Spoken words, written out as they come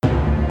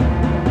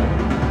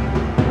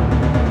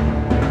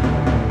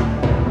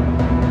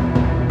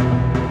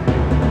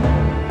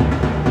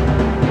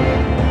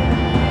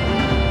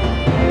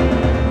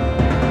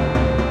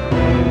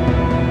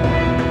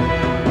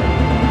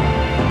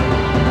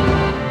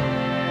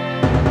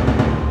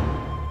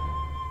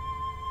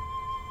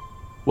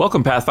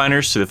Welcome,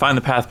 Pathfinders, to the Find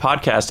the Path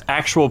podcast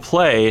actual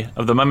play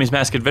of the Mummy's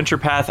Mask Adventure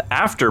Path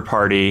After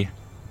Party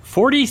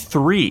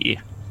 43.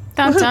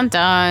 Dun dun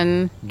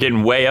dun.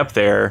 Getting way up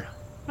there.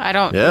 I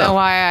don't know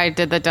why I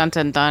did the dun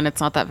dun dun.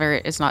 It's not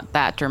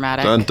that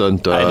dramatic. Dun dun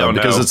dun. I don't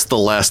know. Because it's the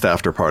last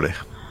after party.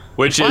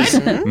 Which is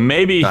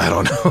maybe... I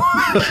don't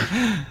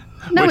know.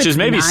 No, which is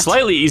maybe not.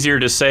 slightly easier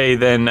to say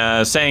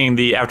than saying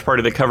the after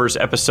party that covers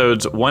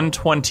episodes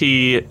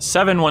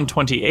 127,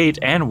 128,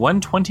 and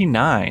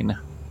 129.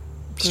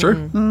 It's true.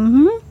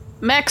 Mm-hmm.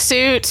 Mech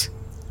suit.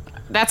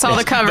 That's all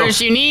the coverage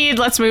you need.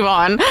 Let's move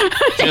on.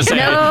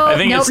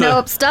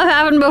 Nope. Stuff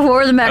happened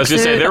before the mech I was gonna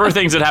suit. say there were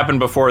things that happened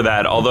before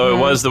that.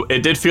 Although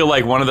it did feel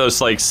like one of those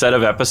like set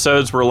of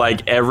episodes where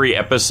like every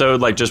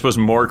episode like just was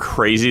more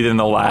crazy than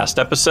the last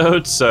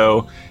episode.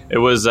 So it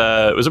was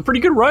a pretty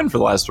good run for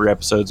the last 3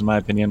 episodes, in my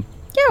opinion.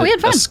 Yeah, we had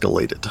fun.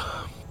 Escalated.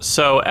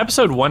 So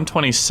episode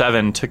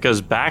 127 took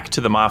us back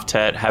to the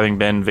Moftet, having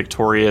been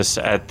victorious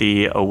at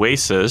the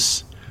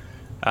Oasis,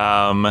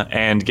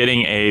 and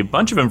getting a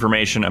bunch of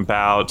information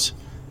about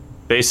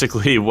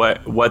basically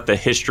what the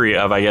history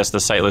of, I guess, the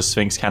Sightless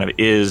Sphinx kind of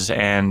is,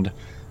 and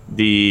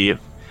the,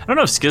 I don't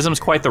know if schism's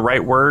quite the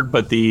right word,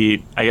 but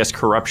the, I guess,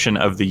 corruption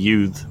of the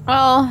youth.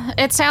 Well,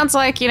 it sounds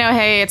like,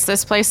 hey, it's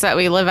this place that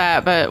we live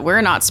at, but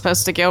we're not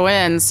supposed to go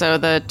in. So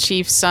the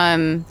chief's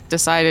son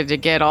decided to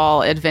get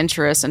all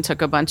adventurous and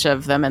took a bunch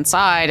of them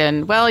inside.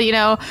 And, well,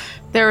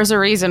 there was a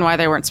reason why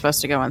they weren't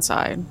supposed to go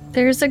inside.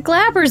 There's a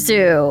Glabber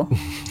Zoo.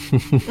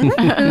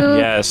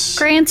 Yes.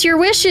 Grants your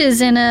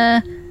wishes in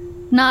a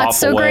not Awful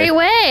so way. great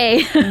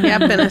way.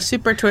 Yep, in a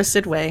super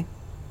twisted way.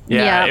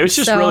 Yeah, it was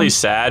just so- really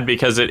sad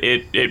because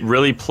it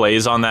really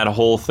plays on that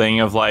whole thing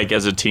of like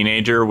as a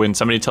teenager when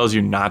somebody tells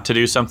you not to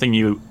do something,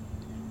 you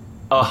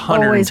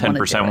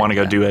 110% want to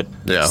go do it.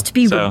 Yeah. Just to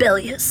be So-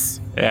 rebellious.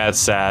 Yeah, it's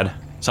sad.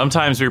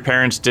 Sometimes your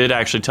parents did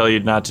actually tell you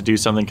not to do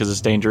something because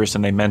it's dangerous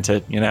and they meant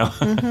it, Hey,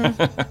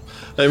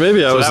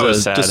 maybe So I that was,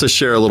 was sad. just to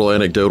share a little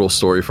anecdotal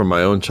story from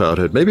my own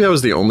childhood. Maybe I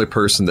was the only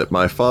person that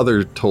my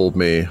father told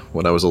me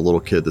when I was a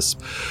little kid.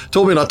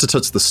 Told me not to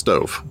touch the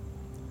stove.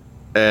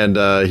 And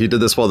he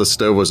did this while the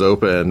stove was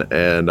open,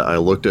 and I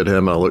looked at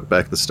him, and I looked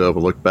back at the stove,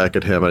 and looked back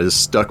at him, and I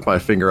just stuck my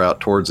finger out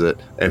towards it.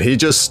 And he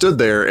just stood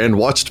there and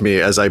watched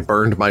me as I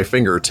burned my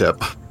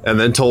fingertip, and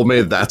then told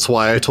me, that's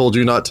why I told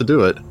you not to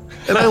do it.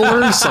 And I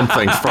learned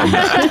something from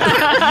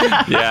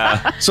that.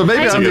 Yeah. So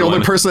maybe That's a I'm the good only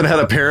one. person that had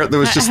a parent that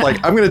was just like,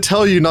 I'm going to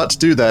tell you not to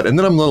do that, and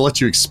then I'm going to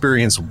let you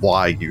experience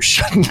why you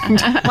shouldn't.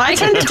 I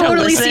can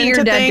totally see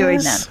your dad doing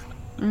that.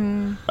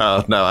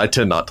 No, I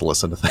tend not to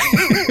listen to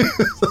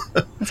things.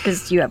 That's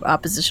because you have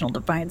oppositional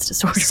defiance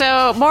disorder.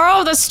 So, moral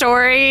of the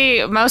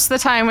story, most of the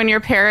time when your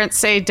parents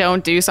say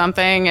don't do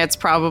something, it's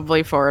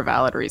probably for a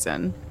valid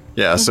reason.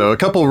 Yeah, so a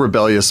couple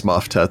rebellious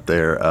Moftet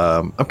there.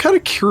 I'm kind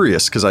of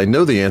curious because I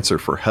know the answer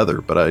for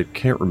Heather, but I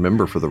can't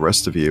remember for the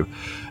rest of you.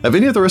 Have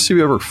any of the rest of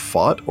you ever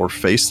fought or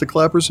faced the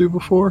Glabber Zoo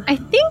before? I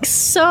think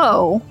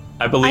so.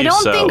 I believe I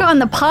don't so. think on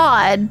the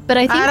pod, but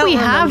I think I don't we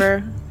remember.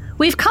 have.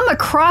 We've come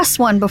across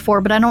one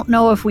before, but I don't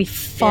know if we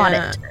fought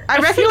it. I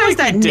feel recognize like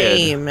that we did.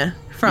 name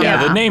from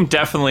Yeah, Yeah. the name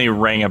definitely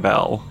rang a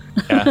bell.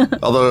 Yeah.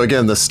 Although,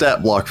 again, the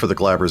stat block for the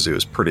Glabber Zoo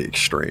is pretty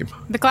extreme.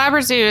 The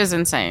Glabber Zoo is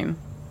insane.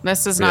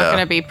 This is not Yeah. going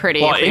to be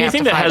pretty. Well, if we have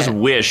anything to that fight has it.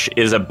 wish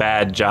is a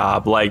bad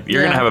job. Like,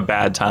 you're going to Yeah. have a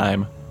bad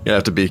time. You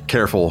have to be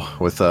careful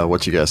with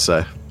what you guys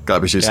say.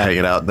 Glabber Zoo's Yeah.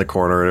 hanging out in the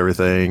corner and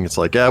everything. It's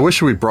like, yeah, I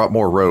wish we brought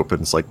more rope.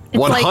 And it's like It's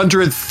like-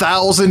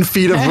 100,000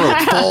 feet of rope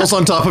falls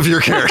on top of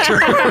your character.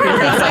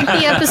 It's like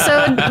the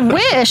episode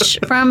Wish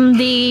from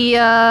the,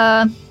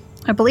 I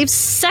believe,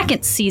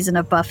 2nd season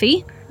of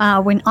Buffy,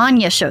 when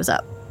Anya shows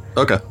up.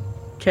 Okay.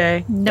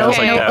 Okay. No, I was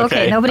like, no, yeah,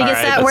 okay, nobody All gets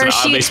right, that. that's Where an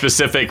oddly she?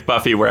 specific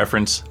Buffy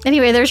reference.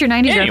 Anyway, there's your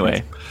 90s Anyway.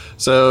 reference.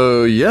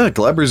 So, yeah,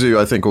 Glabber Zoo,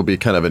 I think, will be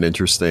kind of an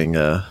interesting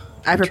I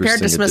prepared interesting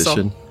dismissal.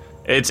 addition.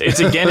 It's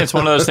again, it's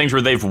one of those things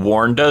where they've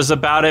warned us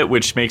about it,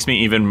 which makes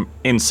me even,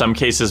 in some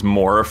cases,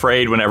 more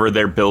afraid whenever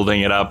they're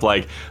building it up.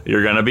 Like,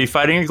 you're going to be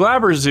fighting a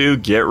Glabber Zoo,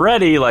 get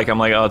ready. Like, I'm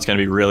like, oh, it's going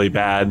to be really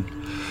bad.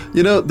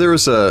 You know, there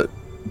was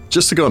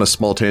just to go on a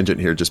small tangent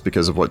here, just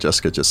because of what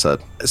Jessica just said.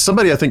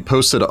 Somebody, I think,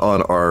 posted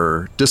on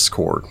our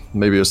Discord,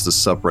 maybe it was the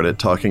subreddit,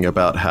 talking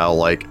about how,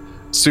 like,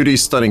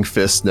 Sudi's Stunning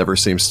Fist never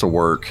seems to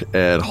work,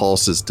 and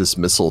Hollis's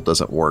Dismissal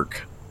doesn't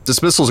work.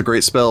 Dismissal's a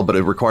great spell, but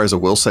it requires a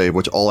will save,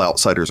 which all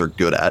outsiders are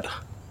good at.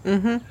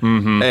 And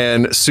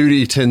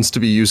Sudi tends to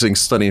be using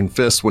Stunning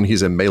Fist when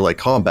he's in melee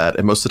combat,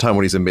 and most of the time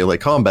when he's in melee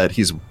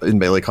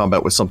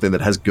combat with something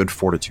that has good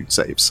fortitude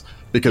saves,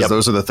 because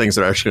those are the things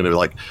that are actually going to,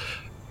 like,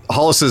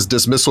 Hollis's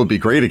Dismissal would be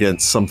great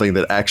against something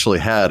that actually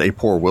had a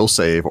poor will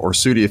save, or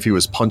Sudi if he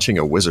was punching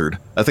a wizard.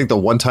 I think the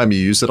one time he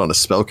used it on a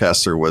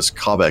spellcaster was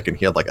Kabek, and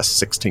he had like a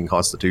 16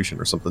 constitution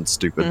or something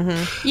stupid.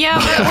 Yeah,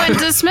 but when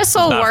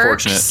dismissal Not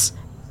works,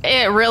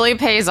 it really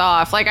pays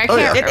off. Like, I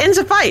can't. It ends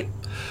a fight.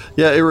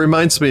 Yeah, it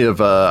reminds me of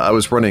I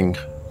was running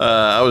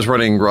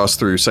Ross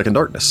through Second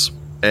Darkness,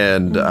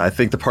 And I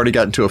think the party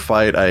got into a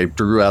fight. I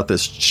drew out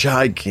this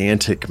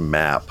gigantic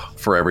map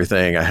for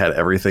everything. I had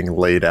everything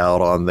laid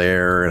out on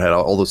there and had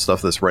all the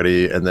stuff that's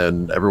ready. And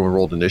then everyone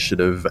rolled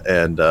initiative.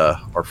 And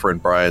our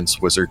friend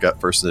Brian's wizard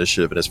got first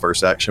initiative. And his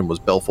first action was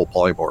Baleful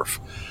Polymorph.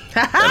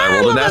 And I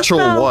rolled a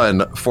natural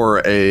 1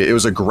 for it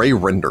was a gray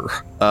render.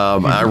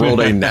 I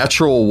rolled a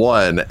natural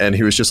 1 and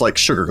he was just like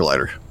sugar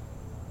glider.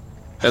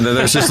 And then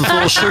there's just this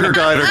little sugar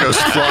glider goes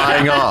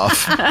flying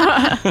off.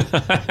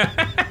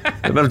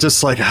 And I'm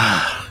just like,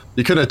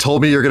 you couldn't have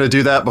told me you're going to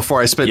do that before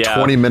I spent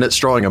 20 minutes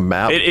drawing a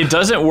map. It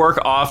doesn't work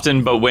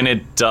often, but when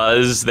it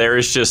does, there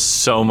is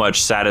just so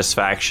much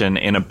satisfaction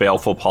in a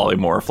Baleful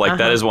Polymorph. Like,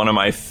 that is one of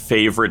my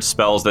favorite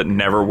spells that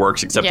never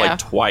works except like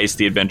twice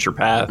the adventure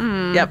path.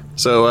 Yep.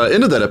 So,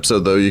 end of that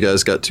episode, though, you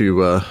guys got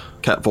to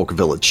Catfolk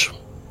Village.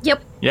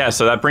 Yep. Yeah,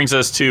 so that brings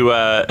us to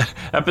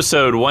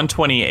episode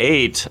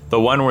 128, the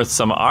one with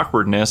some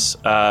awkwardness,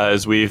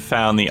 as we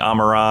found the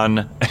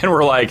Amaran, and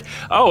we're like,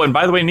 oh, and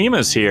by the way,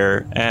 Nima's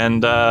here,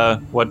 and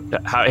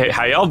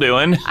how y'all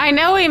doing? I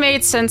know we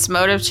made sense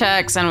motive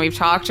checks and we've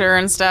talked to her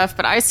and stuff,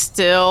 but I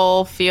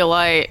still feel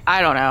like,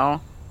 I don't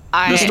know.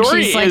 The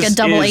story she's like is, a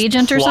double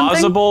agent or something?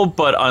 plausible,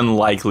 but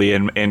unlikely,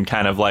 and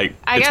kind of like,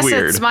 I it's guess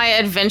weird. it's my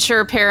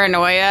adventure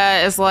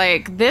paranoia is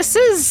like, this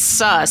is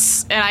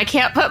sus, and I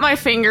can't put my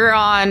finger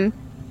on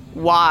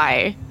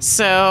why.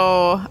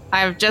 So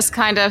I've just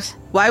kind of...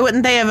 Why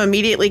wouldn't they have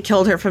immediately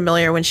killed her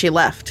familiar when she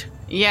left?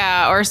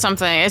 Yeah, or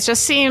something. It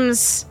just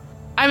seems...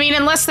 I mean,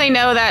 unless they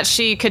know that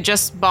she could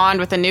just bond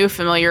with a new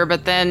familiar,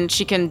 but then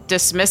she can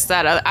dismiss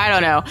that. I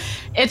don't know.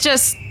 It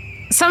just...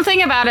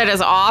 Something about it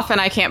is off, and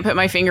I can't put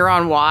my finger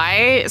on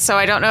why. So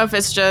I don't know if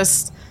it's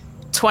just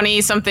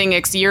 20-something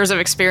years of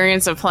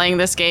experience of playing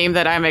this game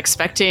that I'm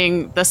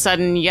expecting the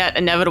sudden yet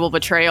inevitable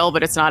betrayal,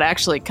 but it's not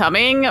actually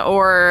coming,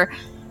 or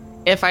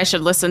if I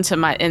should listen to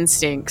my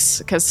instincts,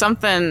 because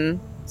something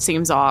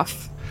seems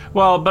off.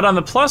 Well, but on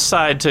the plus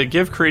side, to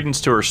give credence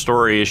to her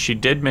story, she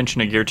did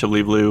mention Agir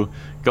Taliblu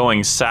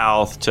going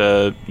south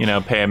to,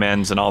 pay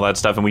amends and all that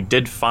stuff, and we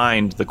did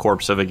find the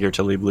corpse of Agir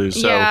Taliblu.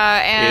 So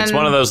and it's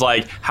one of those,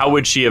 like, how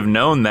would she have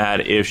known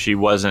that if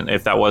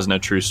that wasn't a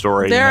true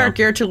story? There are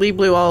Agir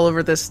Taliblu all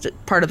over this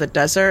part of the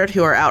desert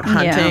who are out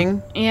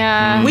hunting.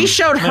 Yeah. We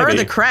showed her Maybe.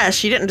 the crest.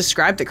 She didn't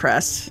describe the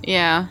crest.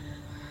 Yeah.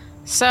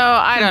 So,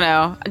 I don't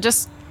know.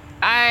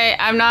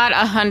 I'm not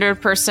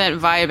 100%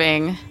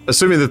 vibing.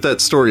 Assuming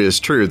that story is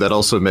true, that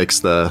also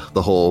makes the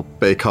whole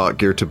Baycock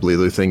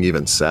Girtablilu thing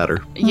even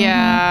sadder.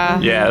 Yeah.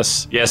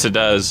 Yes, it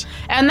does.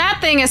 And that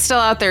thing is still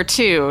out there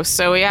too,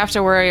 so we have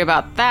to worry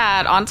about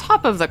that on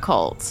top of the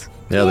cult.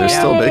 Yeah, there's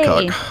still Yay.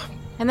 Baycock.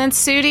 And then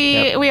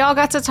Sudi, we all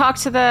got to talk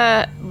to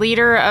the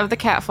leader of the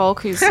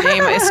catfolk, whose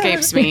name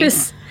escapes me.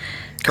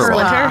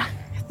 Correct.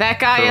 That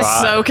guy is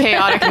so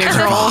chaotic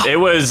neutral. It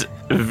was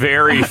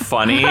very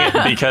funny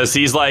because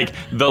he's like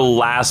the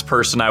last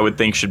person I would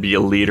think should be a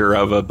leader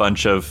of a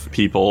bunch of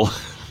people.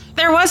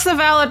 There was the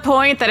valid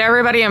point that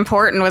everybody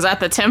important was at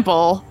the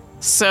temple,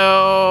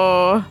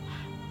 so...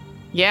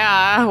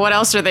 Yeah, what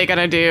else are they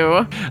gonna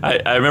do?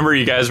 I remember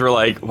you guys were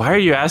like, why are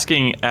you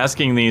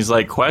asking these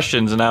like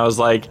questions? And I was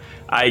like,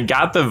 I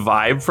got the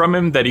vibe from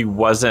him that he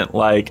wasn't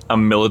like a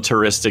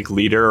militaristic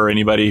leader or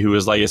anybody who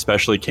was like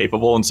especially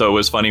capable. And so it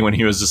was funny when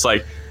he was just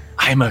like,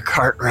 I'm a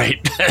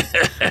Cartwright.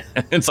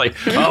 It's like,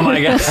 oh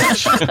my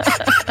gosh.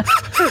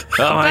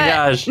 Oh my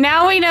gosh.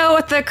 Now we know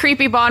what the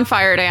creepy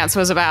bonfire dance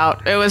was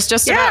about. It was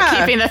just about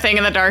keeping the thing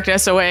in the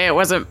darkness away. It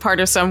wasn't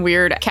part of some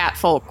weird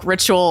catfolk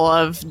ritual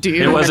of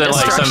doom. It wasn't and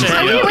like some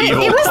destruction.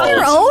 evil It was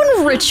their cult.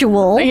 own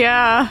ritual.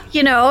 Yeah.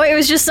 It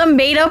was just some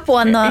made up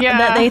one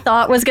that they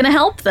thought was going to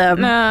help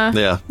them.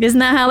 Yeah. Isn't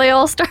that how they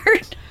all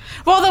start?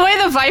 Well, the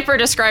way the Viper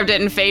described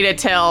it in Faded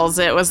Tales,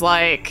 it was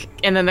like,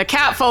 and then the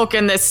catfolk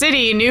in the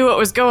city knew what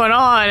was going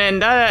on, and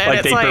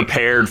Like it's they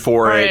prepared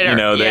for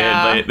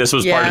it, this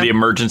was part of the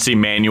emergency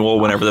manual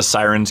whenever the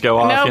sirens go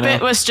off. Nope,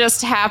 it was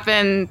just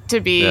happened to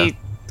be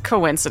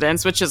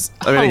coincidence, which is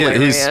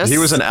hilarious. Again, he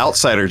was an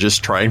outsider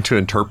just trying to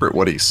interpret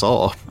what he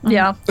saw.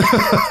 Yeah.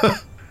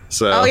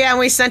 So. Oh, yeah, and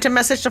we sent a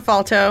message to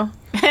Falto.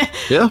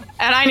 Yeah.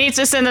 And I need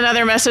to send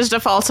another message to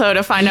Falto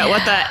to find out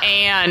what the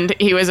and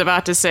he was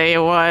about to say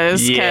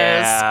was.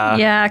 Yeah.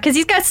 Yeah, because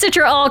he's got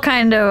Citra all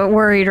kind of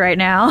worried right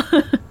now.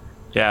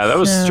 Yeah, that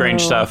was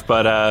strange stuff,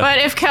 but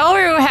if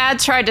Kelru had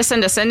tried to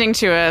send a sending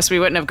to us, we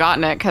wouldn't have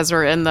gotten it because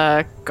we're in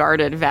the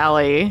guarded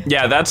valley.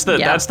 yeah, that's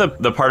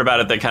the part about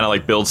it that kind of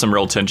like builds some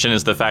real tension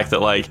is the fact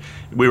that like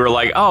we were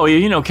like, oh,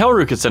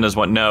 Kelru could send us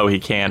one. No, he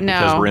can't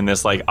because we're in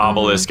this like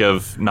obelisk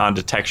of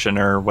non-detection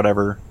or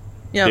whatever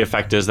the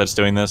effect is that's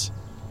doing this.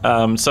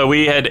 So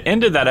we had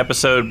ended that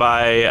episode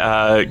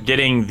by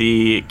getting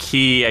the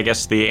key, I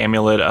guess the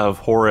amulet of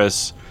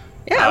Horus,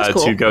 Yeah, that was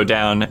cool. to go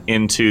down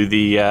into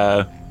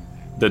the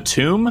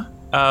tomb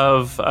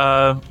of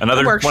another one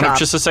of workshop.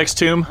 Chisisek's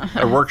tomb,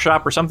 a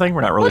workshop or something.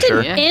 We're not really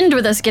sure. End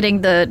with us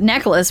getting the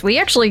necklace. We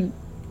actually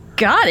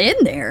got in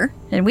there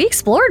and we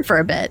explored for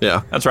a bit.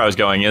 Yeah. That's where I was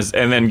going.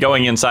 And then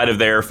going inside of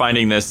there,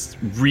 finding this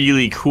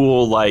really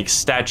cool like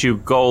statue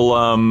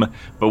golem.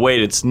 But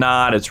wait, it's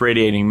not. It's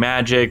radiating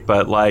magic,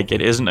 but like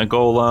it isn't a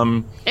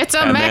golem. It's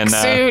a And mech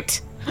then,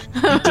 suit.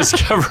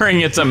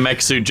 Discovering it's a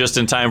mech suit just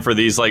in time for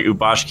these like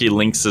Ubashki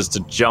lynxes to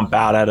jump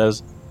out at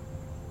us.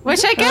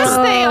 Which I guess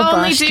Oh, they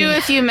only Bashki. do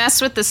if you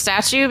mess with the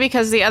statue,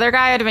 because the other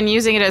guy had been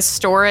using it as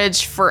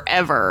storage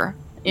forever.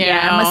 You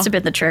Yeah, know? it must have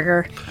been the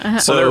trigger.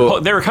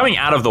 So they were coming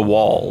out of the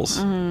walls.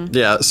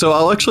 Yeah, so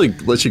I'll actually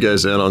let you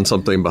guys in on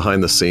something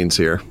behind the scenes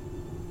here.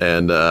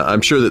 And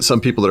I'm sure that some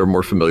people that are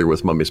more familiar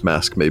with Mummy's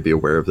Mask may be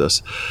aware of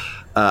this.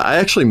 I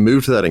actually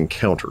moved that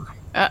encounter.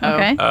 Uh-oh.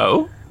 Okay.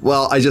 Oh?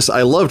 Well,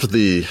 I loved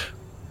the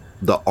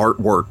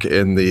artwork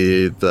and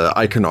the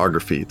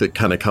iconography that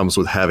kind of comes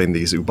with having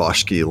these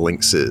Ubashki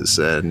lynxes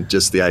and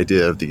just the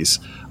idea of these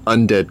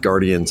undead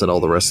guardians and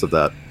all the rest of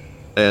that.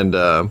 And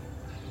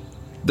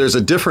there's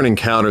a different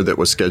encounter that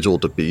was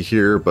scheduled to be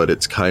here, but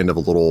it's kind of a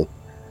little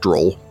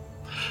droll.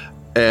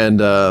 And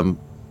the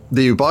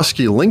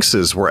Ubashki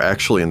lynxes were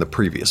actually in the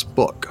previous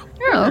book.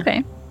 Oh,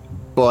 okay.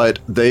 But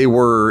it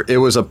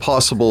was a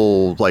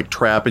possible like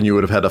trap, and you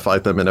would have had to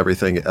fight them and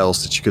everything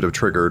else that you could have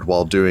triggered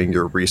while doing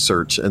your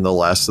research in the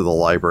last of the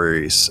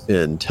libraries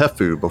in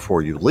Tefu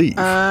before you leave.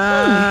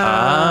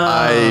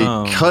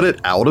 I cut it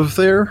out of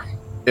there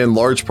in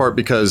large part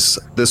because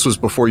this was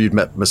before you'd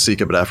met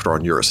Masika, but after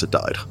Onuris had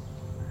died.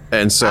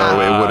 And so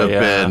it would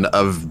have been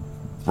a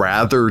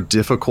rather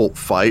difficult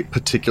fight,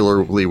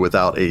 particularly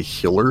without a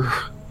healer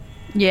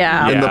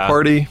Yeah. in the Yeah.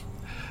 party.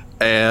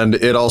 And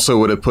it also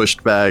would have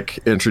pushed back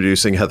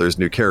introducing Heather's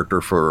new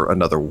character for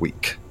another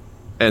week.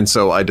 And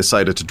so I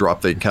decided to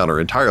drop the encounter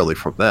entirely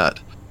from that.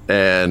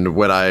 And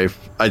when I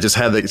just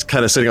had it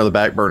kind of sitting on the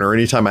back burner,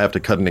 anytime I have to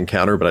cut an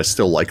encounter, but I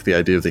still like the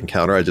idea of the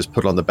encounter, I just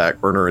put it on the back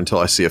burner until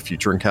I see a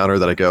future encounter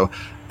that I go,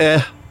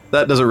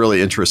 that doesn't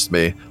really interest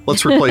me.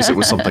 Let's replace it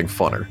with something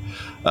funner.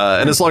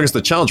 And as long as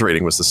the challenge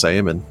rating was the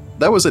same, and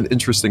that was an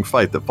interesting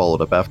fight that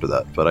followed up after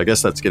that. But I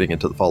guess that's getting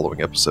into the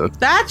following episode.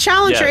 That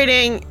challenge Yeah.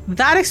 rating,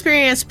 that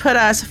experience put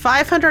us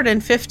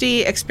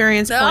 550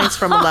 experience points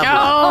from a level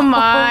up. Oh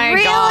my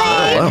Really?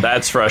 god. Wow.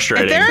 That's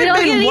frustrating. If there We had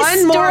don't get been any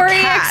one more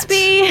story cat.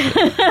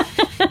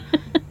 XP.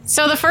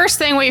 So the first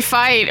thing we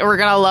fight, we're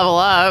gonna level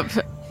up.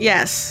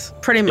 Yes,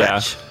 pretty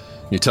much.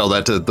 You tell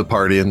that to the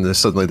party, and then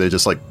suddenly they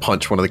just like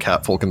punch one of the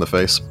catfolk in the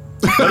face.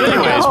 But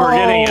anyways, we're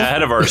getting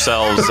ahead of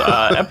ourselves.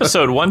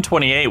 Episode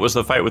 128 was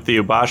the fight with the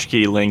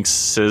Ubashki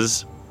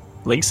lynxes.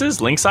 Lynxes?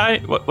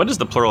 Lynxi? What is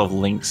the plural of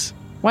lynx?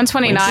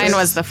 129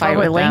 was the fight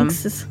Probably with them.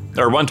 links.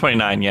 Or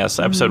 129, yes.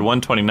 Episode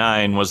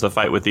 129 was the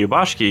fight with the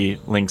Ubashki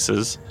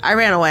lynxes. I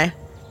ran away.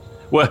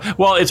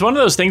 Well, it's one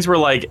of those things where,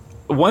 like,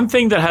 one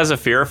thing that has a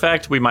fear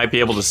effect, we might be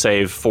able to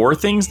save. 4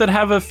 things that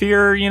have a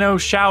fear,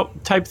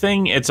 shout type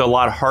thing, it's a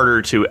lot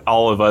harder to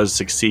all of us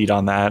succeed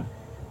on that.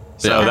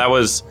 So Yeah. that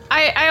was...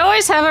 I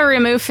always have a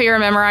remove fear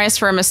memorized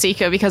for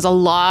Masika because a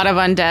lot of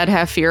undead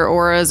have fear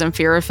auras and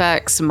fear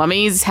effects.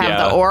 Mummies have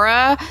Yeah. the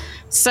aura.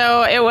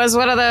 So it was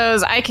one of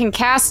those, I can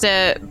cast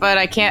it, but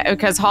I can't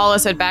because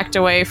Hollis had backed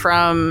away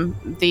from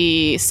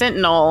the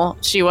Sentinel.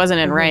 She wasn't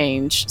in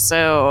range.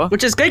 So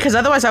Which is good because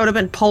otherwise I would have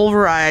been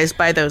pulverized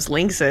by those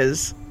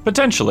lynxes.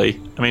 Potentially.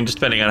 I mean, just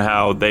depending on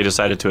how they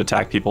decided to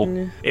attack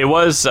people. It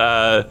was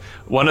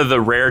one of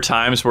the rare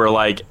times where,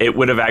 like, it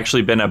would have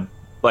actually been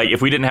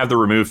if we didn't have the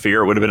remove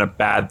fear, it would have been a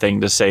bad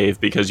thing to save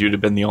because you'd have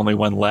been the only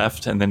one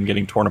left and then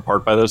getting torn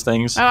apart by those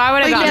things. I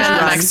would have Well, gotten yeah.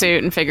 into the mech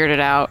suit and figured it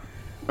out.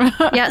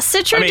 Yeah,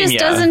 Citra I mean, just yeah.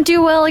 doesn't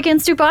do well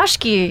against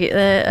Ubashki.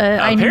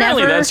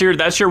 Apparently,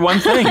 that's your one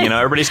thing.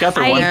 Everybody's got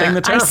their one thing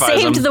that I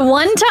terrifies saved them. the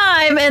one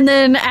time, and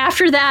then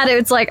after that,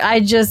 it's like I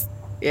just,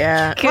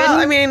 Yeah. Couldn't Well,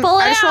 I mean, pull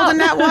it I just rolled out. in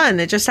that one.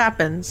 It just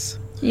happens.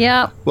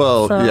 yeah.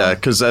 Well, So- yeah,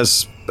 because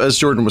as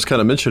Jordan was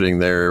kind of mentioning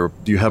there,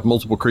 you have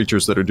multiple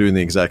creatures that are doing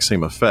the exact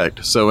same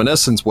effect. So in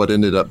essence, what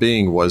ended up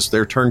being was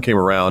their turn came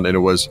around and it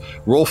was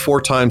roll 4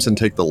 times and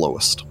take the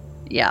lowest.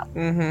 Yeah.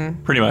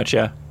 Pretty much,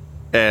 yeah.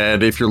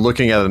 And if you're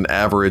looking at an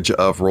average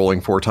of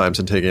rolling 4 times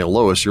and taking the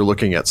lowest, you're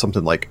looking at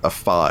something like a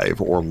 5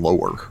 or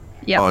lower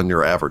Yep. on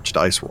your average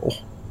dice roll.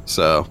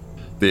 So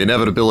the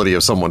inevitability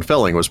of someone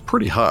failing was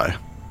pretty high,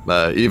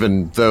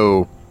 even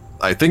though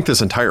I think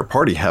this entire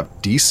party have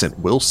decent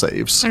will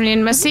saves. I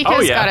mean, Masika's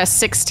Oh, yeah. got a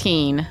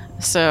 16,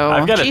 so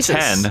I've got Jesus. a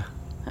 10.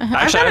 Actually,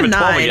 I got have a a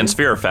 12 9. against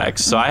fear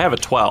effects, so I have a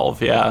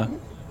 12, yeah.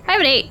 I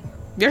have an 8.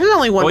 There's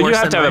only one Well, you worse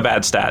have to than have a mine.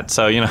 bad stat,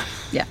 so, Yeah.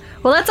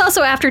 Well, that's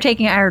also after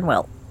taking Iron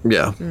Will.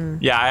 Yeah.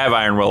 Yeah, I have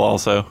Iron Will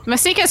also.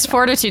 Masika's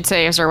fortitude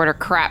saves are what are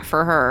crap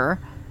for her.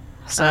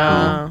 So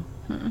Oh.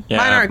 Yeah,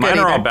 Mine aren't good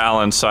are all either.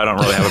 balanced, so I don't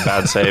really have a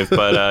bad save.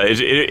 But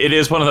it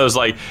is one of those,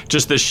 like,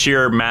 just the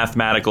sheer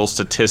mathematical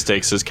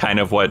statistics is kind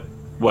of what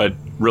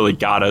really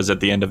got us at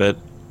the end of it.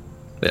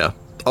 Yeah.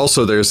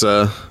 Also, there's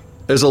a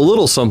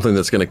little something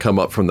that's going to come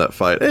up from that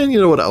fight, and you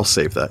know what? I'll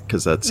save that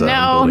because that's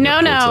no, building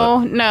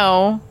up towards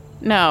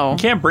no. You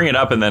can't bring it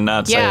up and then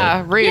not say Yeah,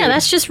 it. rude. Yeah,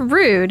 that's just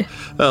rude.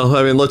 that. Well,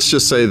 I mean, let's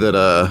just say that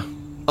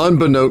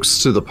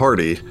unbeknownst to the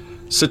party,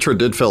 Citra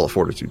did fail a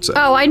fortitude save.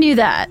 Oh, I knew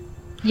that.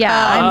 Yeah,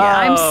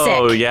 I'm sick.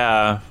 Oh,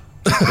 yeah.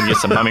 We can get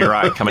some mummy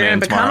rot coming You're in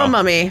gonna become tomorrow. a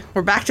mummy.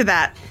 We're back to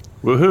that.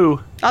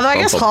 Woohoo. Although I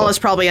guess Bum, bum, Hollis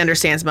probably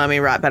understands mummy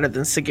rot better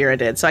than Sagira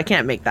did, so I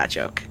can't make that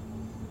joke.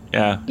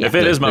 Yeah. If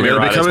it is You're mummy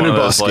going to rot, it's become a one of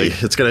those, Nuboski.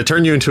 like, It's going to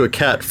turn you into a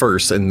cat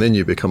first, and then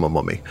you become a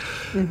mummy.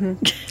 oh,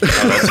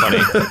 that's funny.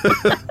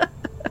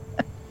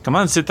 Come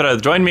on,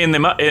 Citra, join me in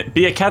the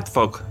be a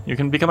catfolk. You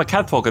can become a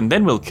catfolk, and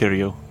then we'll cure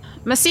you.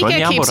 Masika Join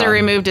the keeps a Alboran.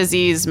 remove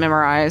disease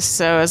memorized,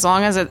 so as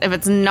long as if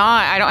it's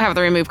not, I don't have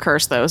the remove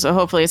curse though, so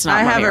hopefully it's not.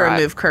 I have mummy a rot.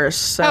 remove curse,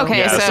 so Okay,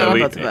 Yeah, so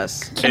we- both of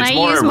us. Can it's I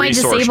more use a my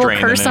resource disable drain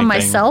than curse on anything.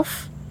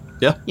 myself?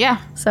 Yeah. Yeah.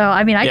 So,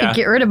 I mean, I Yeah. could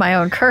get rid of my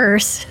own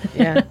curse.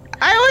 Yeah.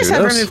 I always Who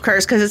have knows? remove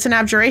curse because it's an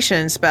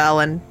abjuration spell,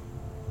 and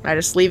I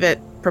just leave it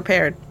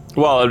prepared.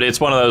 Well, it's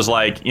one of those,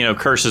 like,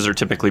 curses are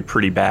typically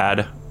pretty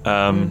bad.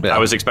 Yeah. I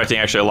was expecting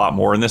actually a lot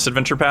more in this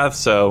adventure path,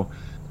 so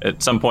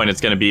at some point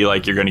it's going to be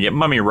like you're going to get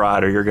mummy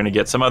rot, or you're going to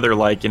get some other,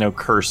 like,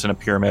 curse in a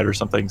pyramid or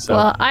something. So,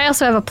 Well, I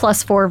also have a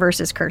 +4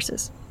 versus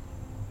curses.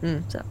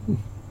 So,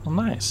 well,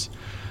 nice.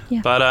 Yeah.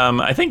 But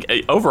I think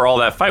overall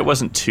that fight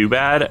wasn't too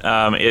bad.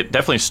 It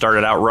definitely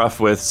started out rough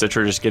with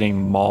Citra just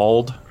getting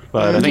mauled,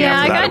 but I think Yeah,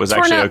 after I that got it was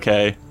torn actually up.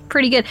 okay.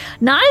 pretty good.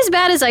 Not as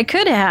bad as I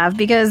could have,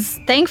 because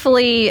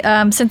thankfully,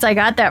 since I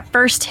got that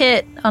first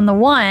hit on the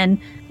one,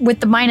 with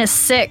the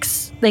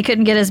 -6, they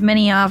couldn't get as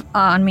many off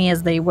on me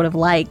as they would have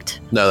liked.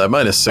 No, that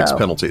 -6 So.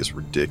 penalty is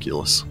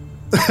ridiculous.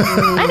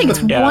 I think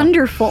it's Yeah.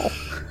 wonderful.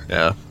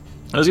 Yeah.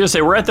 I was gonna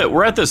say we're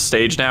at this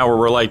stage now where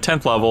we're like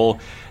 10th level,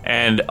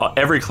 and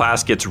every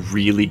class gets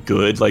really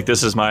good. Like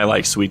this is my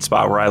like sweet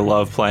spot where I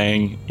love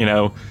playing.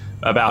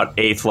 About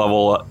 8th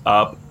level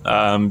up,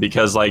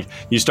 because like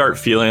you start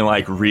feeling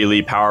like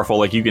really powerful.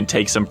 Like you can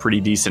take some pretty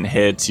decent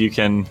hits. You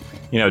can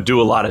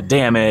do a lot of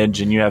damage,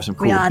 and you have some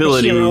cool We are the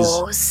abilities.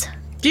 heroes.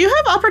 Do you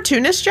have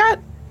opportunist yet?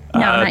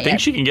 No, I not think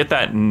yet. she can get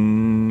that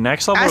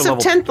next level. As or of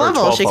 10th or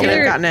level, 12th she could level.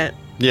 have gotten it.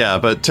 Yeah,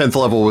 but 10th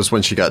level was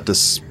when she got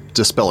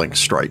Dispelling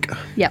Strike,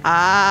 Yep.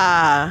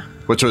 Ah.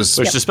 which was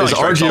Which Dispelling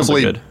Strike's also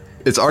good.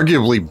 It's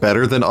arguably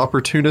better than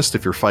Opportunist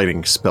if you're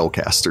fighting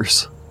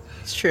spellcasters.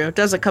 It's true. It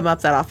doesn't come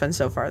up that often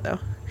so far, though.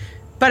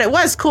 But it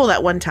was cool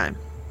that one time.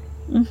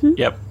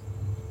 Yep.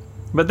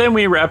 But then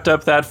we wrapped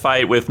up that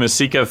fight with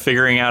Masika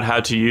figuring out how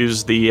to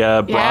use the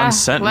Bronze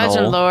Sentinel.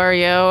 Legend lore,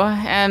 yo.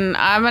 And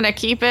I'm going to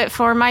keep it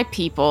for my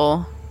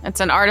people. It's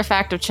an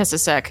artifact of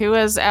Chisisek, who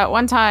was at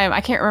one time,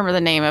 I can't remember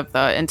the name of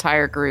the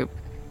entire group.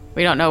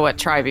 We don't know what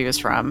tribe he was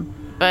from.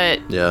 But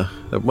Yeah,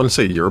 I want to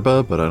say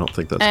Yerba, but I don't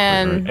think that's quite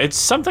And- right. It's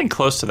something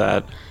close to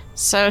that.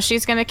 so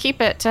she's going to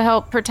keep it to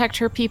help protect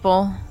her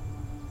people.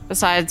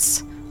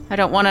 Besides, I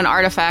don't want an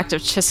artifact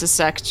of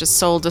Chisisek just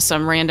sold to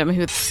some random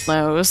who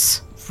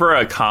knows. For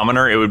a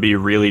commoner, it would be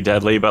really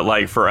deadly, but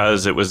like for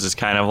us, it was just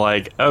kind of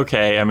like,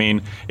 okay, I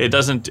mean,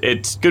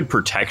 it's good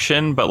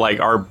protection, but like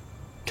our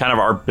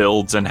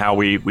builds and how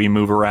we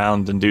move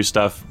around and do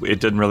stuff, it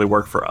didn't really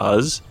work for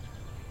us.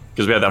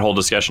 Because we had that whole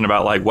discussion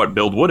about like what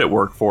build would it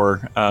work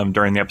for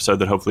during the episode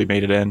that hopefully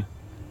made it in.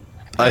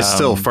 I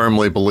still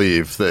firmly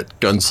believe that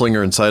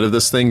Gunslinger inside of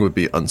this thing would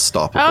be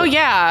unstoppable. Oh,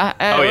 yeah.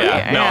 Oh,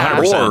 yeah. No,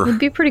 100%. It'd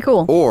be pretty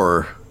cool.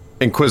 Or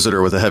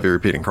Inquisitor with a heavy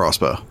repeating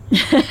crossbow.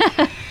 Just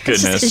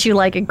Goodness. because you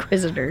like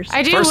Inquisitors.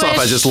 I do First wish, off,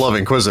 I just love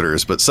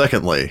Inquisitors, but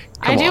secondly,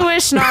 I come do on.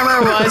 wish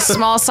Narmer was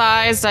small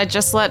sized. I'd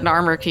just let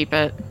Narmer keep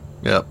it.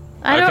 Yep.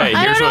 I don't, Okay,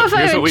 I here's don't know what- if I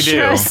here's would what we do.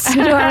 trust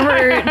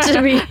Narmer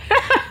to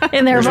be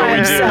in there Here's by what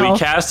we do. We himself.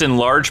 cast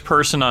enlarge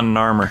person on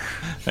Narmer,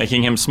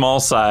 making him small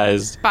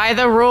sized. By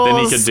the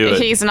rules, could do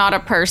it. he's not a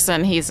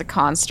person, he's a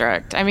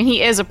construct. I mean,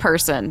 he is a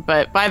person,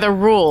 but by the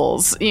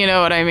rules, you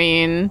know what I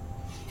mean?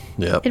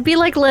 Yep. It'd be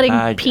like letting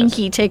I guess.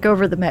 Pinky take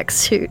over the mech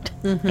suit.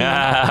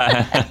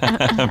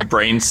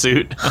 Brain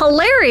suit.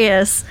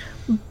 Hilarious,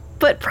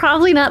 but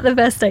probably not the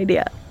best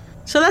idea.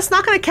 So that's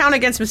not going to count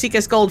against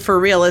Masika's gold for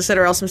real, is it?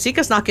 Or else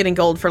Masika's not getting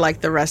gold for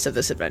like the rest of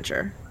this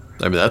adventure.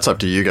 I mean, that's up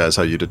to you guys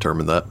how you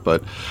determine that.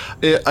 But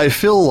I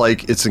feel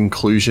like its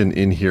inclusion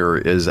in here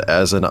is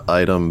as an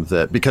item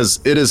that, because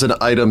it is an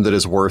item that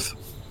is worth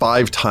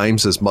 5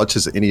 times as much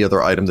as any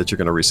other item that you're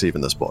going to receive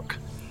in this book.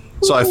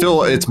 So I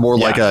feel it's more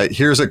like Yeah.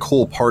 here's a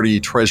cool party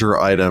treasure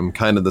item,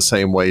 kind of the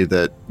same way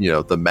that,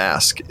 the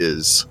mask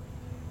is.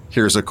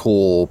 Here's a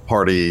cool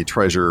party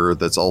treasure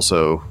that's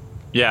also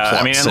Yeah,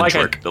 I mean, and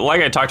plot-centric.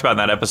 like I talked about in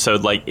that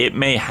episode, like it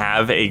may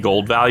have a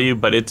gold value,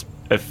 but it's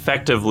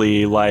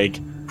effectively like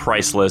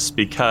priceless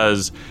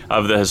because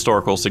of the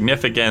historical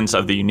significance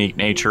of the unique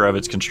nature of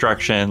its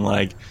construction.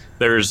 Like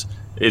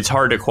it's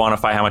hard to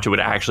quantify how much it would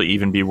actually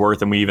even be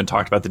worth, and we even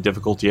talked about the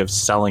difficulty of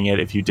selling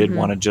it if you did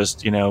want to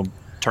just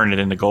turn it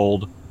into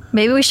gold.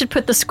 Maybe we should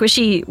put the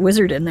squishy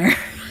wizard in there.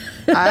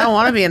 I don't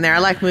want to be in there. I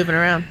like moving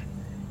around.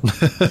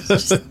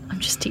 I'm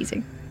just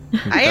teasing.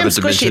 I am have a squishy,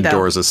 dimension though.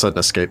 door as a sudden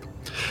escape.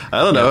 I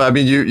don't know. I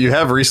mean, you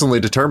have recently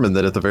determined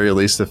that at the very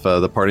least, if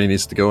the party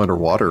needs to go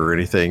underwater or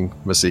anything,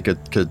 Masika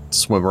could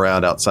swim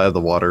around outside of the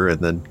water and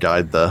then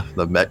guide the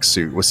mech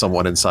suit with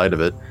someone inside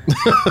of it.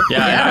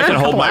 Yeah, I can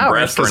hold my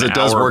breath for Because an it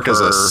does hour work as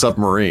a per-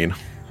 submarine.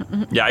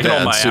 Yeah, I can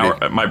Yeah,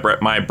 hold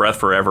my breath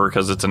forever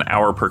because it's an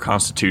hour per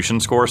Constitution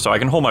score, so I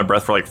can hold my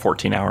breath for like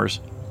 14 hours.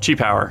 Cheap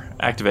hour,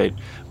 activate.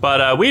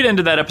 But we'd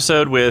ended that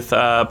episode with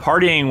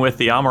partying with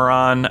the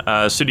Amaran.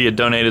 Sudi had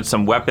donated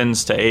some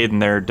weapons to aid in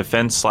their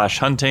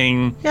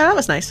defense/hunting. Yeah, that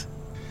was nice.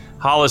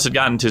 Hollis had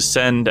gotten to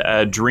send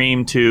a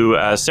dream to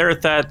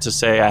Sarathet to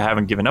say, I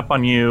haven't given up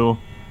on you.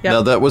 Yep.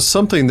 Now, that was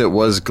something that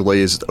was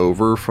glazed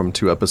over from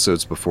 2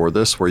 episodes before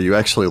this, where you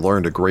actually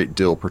learned a great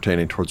deal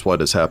pertaining towards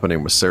what is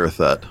happening with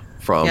Sarathet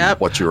from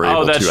what you were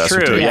able to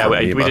ascertain. True. Yeah, from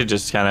we Nema. did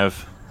just kind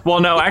of... Well,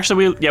 no,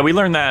 actually, we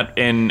learned that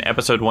in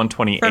episode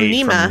 128 from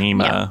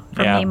Nema. Yeah,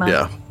 from Nema.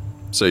 Yeah.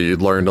 So you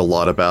learned a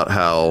lot about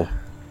how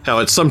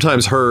it's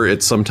sometimes her,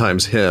 it's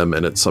sometimes him,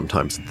 and it's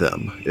sometimes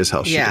them, is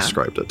how she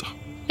described it.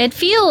 It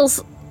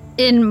feels,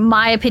 in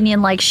my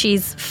opinion, like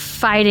she's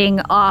fighting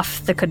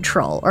off the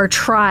control or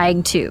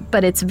trying to,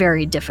 but it's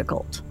very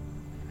difficult.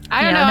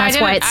 I don't know.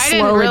 That's why it's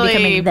slowly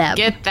becoming them.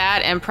 Get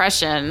that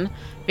impression.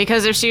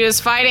 Because if she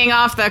was fighting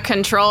off the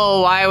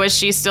control, why was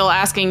she still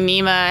asking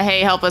Nema,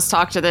 hey, help us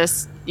talk to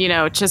this,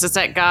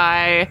 Chisisek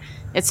guy?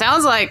 It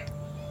sounds like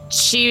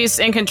she's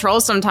in control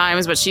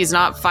sometimes, but she's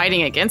not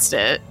fighting against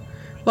it.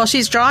 Well,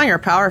 she's drawing her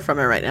power from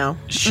it right now.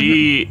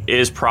 She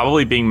is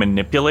probably being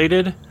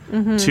manipulated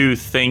to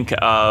think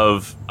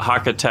of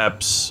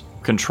Hakatep's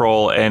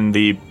control in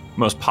the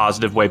most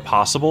positive way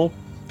possible.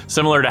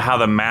 Similar to how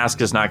the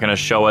mask is not going to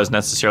show us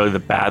necessarily the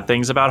bad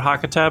things about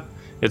Hakatep.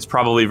 It's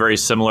probably very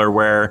similar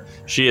where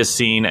she has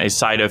seen a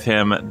side of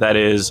him that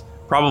is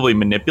probably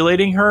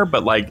manipulating her,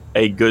 but like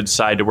a good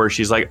side to where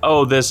she's like,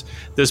 oh, this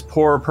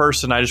poor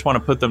person, I just want to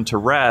put them to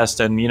rest,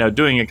 and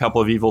doing a couple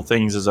of evil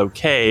things is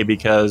okay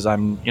because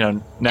I'm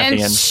Nethian.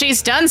 And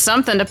she's done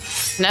something to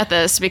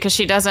Nethys because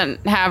she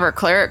doesn't have her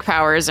cleric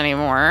powers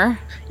anymore.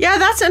 Yeah,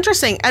 that's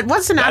interesting.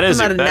 What's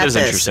anathema to that is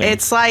Nethys? interesting.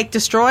 It's like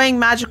destroying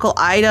magical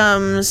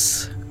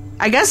items.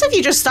 I guess if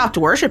you just stopped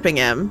worshiping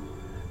him.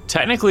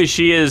 Technically,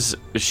 she is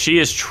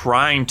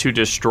trying to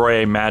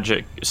destroy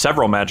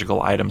several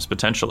magical items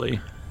potentially.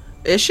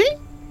 Is she?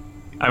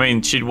 I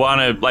mean, she'd want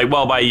to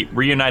by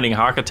reuniting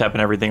Hakatep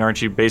and everything,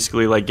 aren't you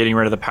basically like getting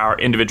rid of the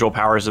individual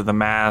powers of the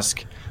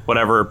mask,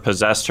 whatever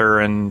possessed her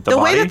and the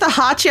body? way that the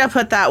Hachia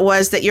put that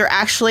was that you're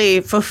actually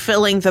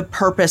fulfilling the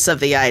purpose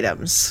of the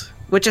items,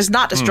 which is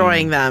not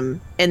destroying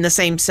them in the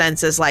same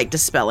sense as like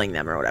dispelling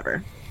them or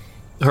whatever.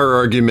 Her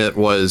argument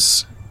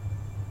was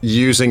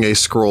using a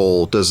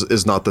scroll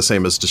is not the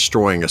same as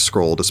destroying a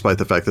scroll, despite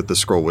the fact that the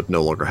scroll would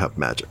no longer have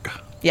magic.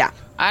 Yeah.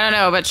 I don't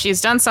know, but she's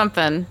done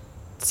something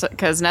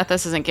because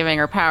Nethys isn't giving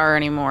her power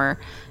anymore,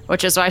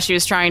 which is why she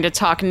was trying to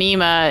talk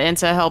Nema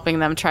into helping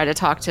them try to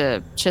talk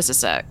to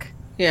Chisisek.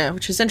 Yeah,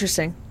 which is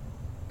interesting.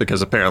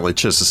 Because apparently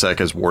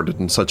Chisisek is warded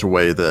in such a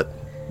way that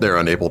they're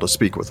unable to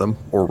speak with him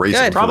or raise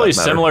him. Probably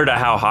similar to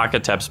how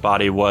Hakatep's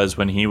body was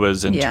when he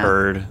was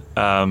interred.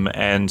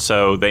 And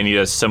so they need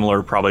a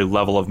similar probably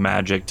level of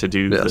magic to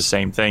do the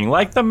same thing,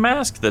 like the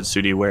mask that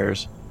Sudi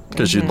wears.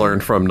 Because you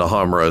learned from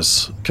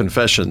Nahamra's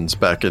confessions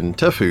back in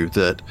Tefu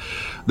that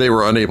they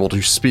were unable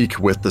to speak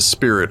with the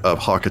spirit of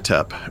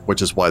Hakatep,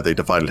 which is why they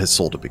divided his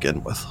soul to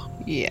begin with.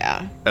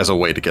 Yeah. As a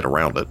way to get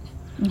around it.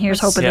 And here's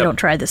hoping they don't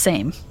try the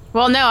same.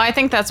 Well, no, I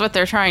think that's what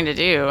they're trying to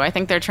do. I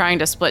think they're trying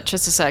to split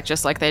Chisisek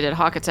just like they did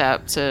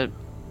Hakatep to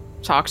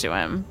talk to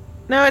him.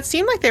 No, it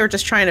seemed like they were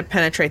just trying to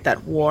penetrate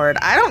that ward.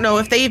 I don't know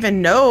if they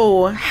even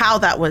know how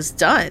that was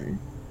done.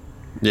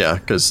 Yeah,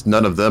 because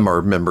none of them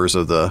are members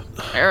of the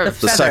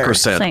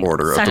Sacrosanct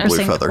Order of the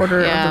Blue Feather.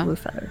 Order of the Blue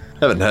Feather.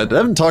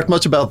 Haven't talked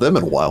much about them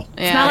in a while.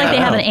 Yeah. It's not like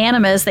they have an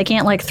animus. They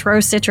can't like throw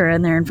Citra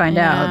in there and find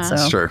out. So.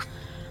 Sure.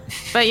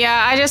 But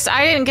yeah,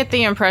 I didn't get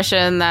the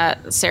impression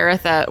that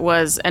Sarathet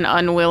was an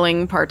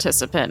unwilling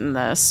participant in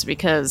this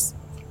because,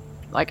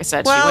 like I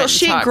said,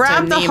 she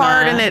grabbed the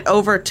heart and it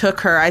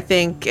overtook her. I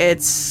think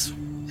it's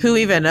who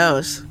even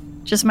knows.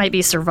 Just might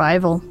be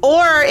survival.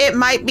 Or it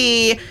might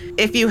be,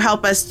 if you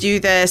help us do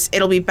this,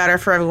 it'll be better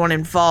for everyone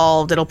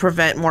involved. It'll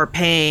prevent more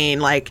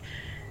pain. Like,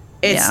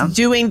 it's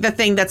doing the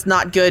thing that's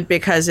not good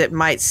because it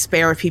might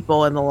spare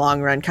people in the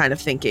long run kind of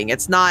thinking.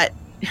 It's not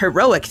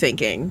heroic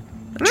thinking.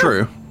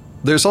 True.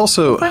 There's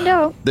also,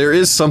 there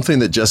is something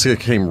that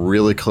Jessica came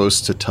really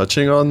close to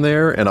touching on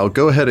there, and I'll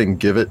go ahead and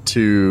give it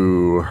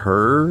to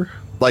her.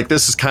 Like,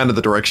 this is kind of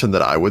the direction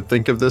that I would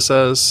think of this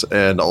as,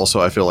 and also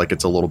I feel like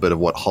it's a little bit of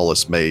what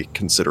Hollis may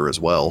consider as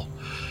well,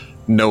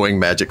 knowing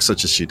magic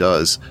such as she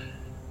does.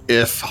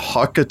 If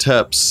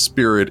Hakatep's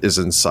spirit is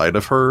inside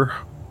of her,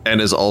 and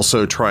is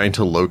also trying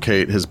to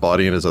locate his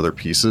body and his other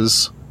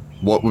pieces,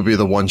 what would be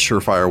the one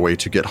surefire way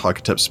to get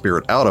Hakatep's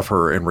spirit out of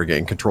her and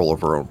regain control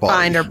of her own body?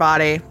 Find her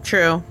body.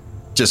 True.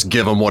 Just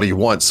give him what he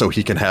wants so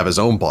he can have his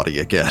own body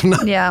again.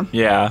 Yeah.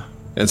 Yeah.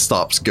 And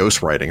stops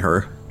ghostwriting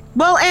her.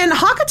 Well, and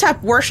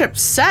Hakatep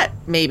worships Set,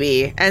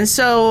 maybe. And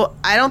so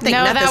I don't think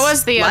that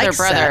was the other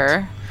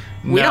brother.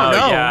 We don't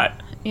know.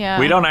 Yeah.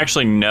 We don't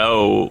actually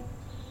know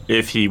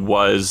if he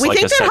was we like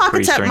think a Set that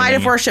priest or Hakatep might have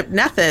anything. worshipped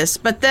Nethys,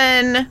 but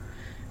then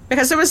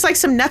Because there was like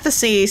some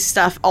Nethysy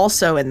stuff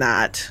also in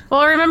that.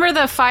 Well, remember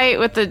the fight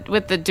with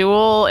the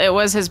duel? It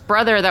was his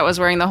brother that was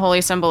wearing the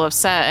holy symbol of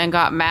Set and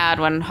got mad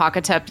when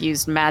Hakatep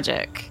used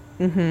magic.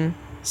 Mm-hmm.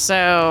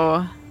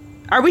 So...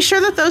 Are we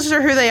sure that those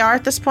are who they are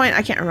at this point?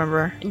 I can't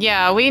remember.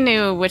 Yeah, we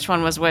knew which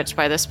one was which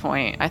by this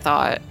point, I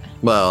thought.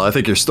 Well, I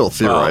think you're still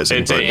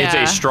theorizing.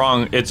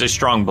 It's a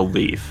strong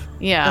belief.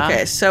 Yeah.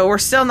 Okay, so we're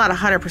still not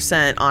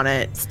 100% on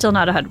it. Still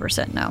not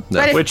 100%, no.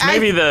 But if Which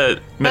maybe the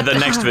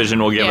next vision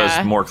will give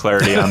us more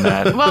clarity on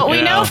that. Well,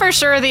 we know for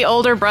sure the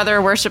older brother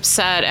worships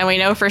Set, and we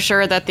know for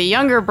sure that the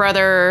younger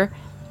brother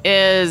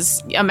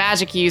is a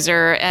magic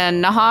user,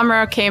 and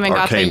Nahamra came and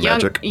Arcane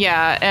magic.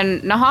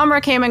 and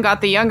Nahamra came and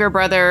got the younger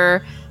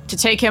brother to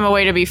take him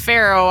away to be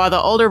pharaoh, while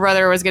the older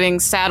brother was getting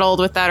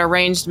saddled with that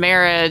arranged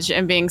marriage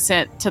and being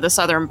sent to the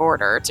southern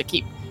border to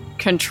keep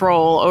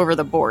control over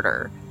the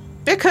border.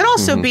 It could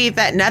also be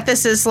that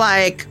Nethys is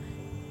like,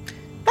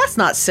 that's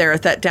not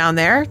Sarathet down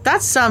there.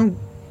 That's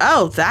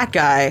that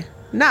guy.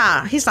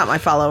 Nah, he's not my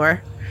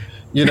follower.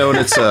 You know, and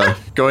it's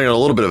going on a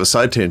little bit of a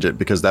side tangent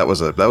because that was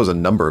a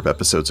number of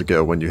episodes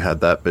ago when you had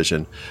that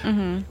vision.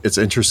 Mm-hmm. It's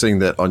interesting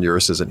that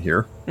Onuris isn't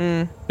here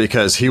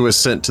because he was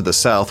sent to the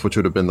south, which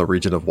would have been the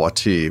region of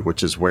Wati,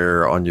 which is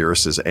where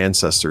Onuris's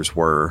ancestors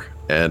were,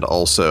 and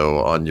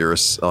also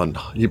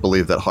he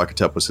believed that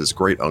Hakatep was his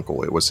great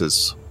uncle. It was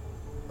his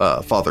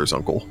father's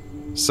uncle,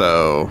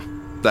 so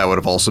that would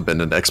have also been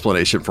an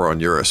explanation for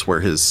Onuris, where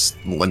his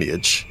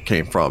lineage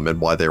came from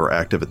and why they were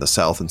active in the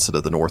south instead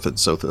of the north in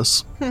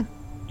Sothis.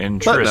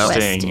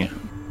 Interesting.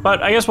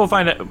 But I guess we'll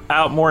find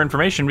out more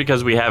information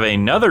because we have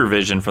another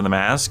vision from the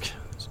mask,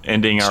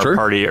 ending our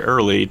party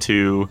early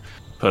to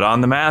put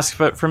on the mask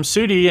from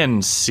Sudi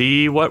and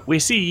see what we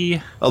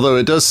see. Although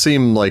it does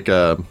seem like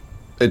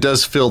it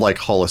does feel like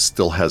Hollis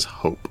still has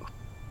hope.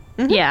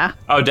 Mm-hmm. Yeah.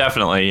 Oh,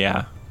 definitely,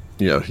 yeah.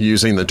 You know,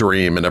 using the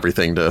dream and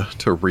everything to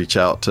reach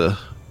out to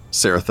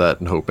Sarathet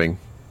and hoping,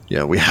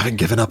 we haven't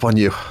given up on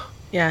you.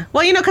 Yeah.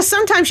 Well, because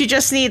sometimes you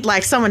just need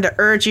like someone to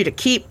urge you to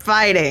keep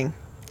fighting.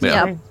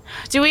 Yeah. Yep.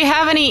 Do we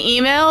have any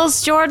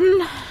emails,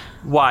 Jordan?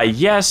 Why,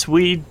 yes,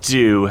 we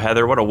do,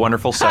 Heather. What a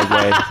wonderful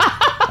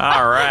segue.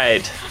 All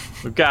right.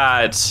 We've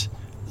got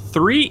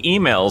 3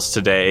 emails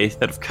today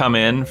that have come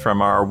in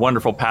from our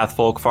wonderful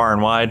Pathfolk far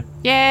and wide.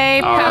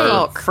 Yay, Our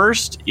Pathfolk.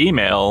 first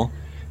email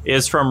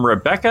is from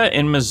Rebecca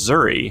in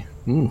Missouri.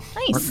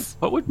 Nice.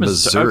 What would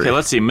Missouri? Missouri. Okay,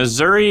 let's see.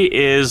 Missouri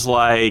is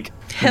like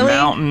Hilly,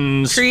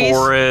 mountains, trees.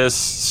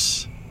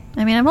 forests.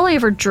 I mean, I've only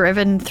ever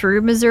driven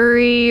through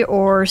Missouri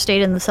or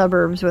stayed in the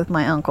suburbs with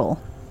my uncle.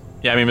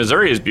 Yeah, I mean,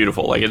 Missouri is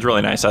beautiful. Like, it's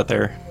really nice out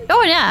there.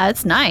 Oh, yeah,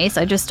 it's nice.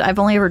 I've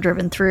only ever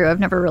driven through. I've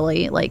never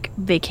really,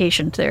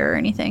 vacationed there or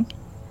anything.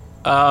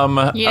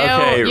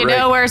 You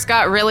know where it's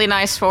got really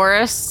nice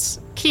forests?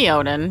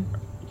 Keonan.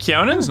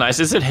 Keonan's nice.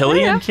 Is it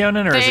hilly in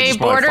Keonan, or is it They just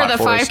more like border flat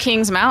the forest? Five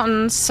Kings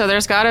Mountains, so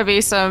there's got to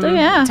be some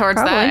Yeah, towards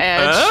probably.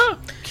 that edge.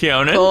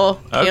 Keonan. Cool.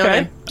 Okay. Keonan.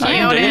 I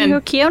can dig Keonan. it.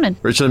 Go Keonan.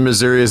 Richmond,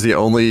 Missouri is the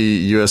only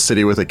U.S.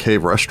 city with a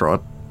cave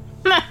restaurant.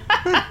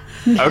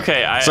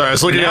 Okay. Sorry, I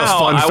was looking at now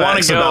fun I want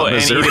facts to go about and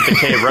Missouri. eat at the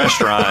cave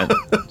restaurant.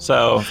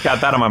 So, got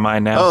that on my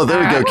mind now. Oh, there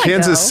we I go. wanna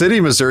Kansas go. City,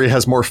 Missouri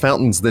has more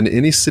fountains than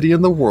any city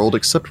in the world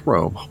except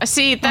Rome.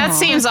 See, that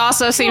seems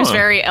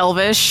very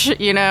elvish, True.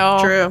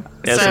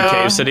 Yeah, some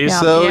cave cities.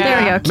 Yeah. So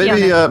Yeah. There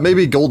we go. Keonan.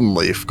 maybe Golden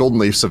Leaf. Golden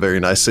Leaf's a very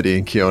nice city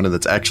in Keonan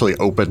that's actually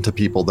open to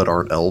people that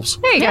aren't elves.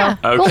 There you Yeah.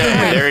 go. Okay, Golden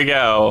Leaf. there you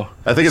go.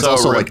 I think it's So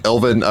also Re- like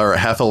elven or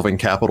half-elven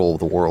capital of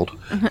the world.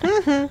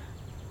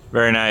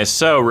 Very nice.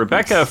 So,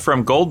 Rebecca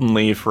from Golden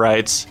Leaf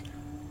writes,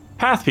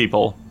 Path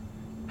people,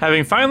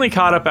 having finally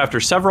caught up after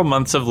several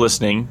months of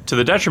listening, to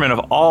the detriment of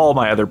all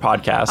my other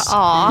podcasts,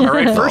 I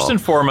write first and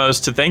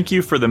foremost to thank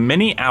you for the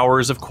many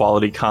hours of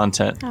quality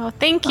content. Oh,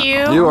 thank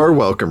you. You are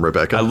welcome,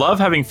 Rebecca. I love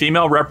having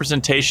female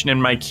representation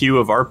in my queue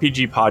of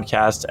RPG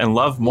podcasts and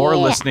love more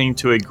listening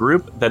to a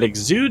group that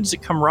exudes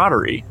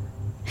camaraderie.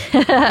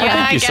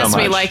 Yeah, I you so guess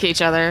we much. like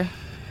each other.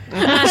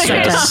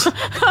 Yes.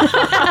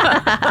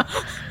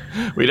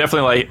 We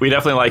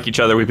definitely like each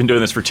other. We've been doing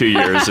this for 2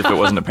 years, if it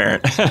wasn't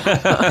apparent.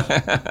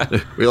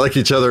 We like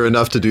each other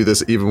enough to do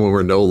this even when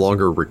we're no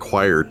longer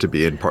required to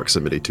be in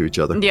proximity to each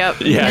other. Yep.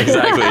 Yeah,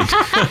 exactly.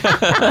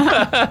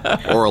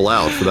 Or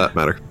allowed, for that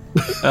matter.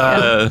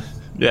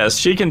 Yes,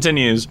 she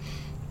continues.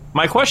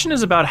 My question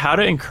is about how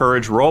to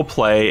encourage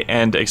roleplay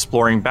and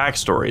exploring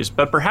backstories,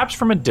 but perhaps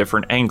from a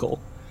different angle.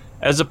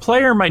 As a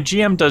player, my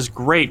GM does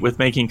great with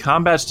making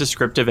combats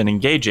descriptive and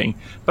engaging,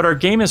 but our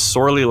game is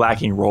sorely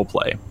lacking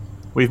roleplay.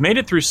 We've made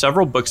it through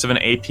several books of an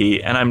AP,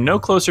 and I'm no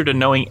closer to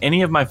knowing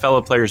any of my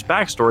fellow players'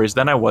 backstories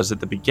than I was at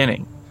the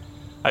beginning.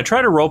 I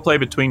try to roleplay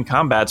between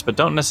combats, but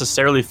don't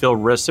necessarily feel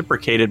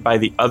reciprocated by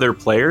the other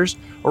players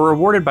or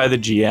rewarded by the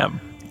GM.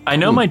 I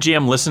know my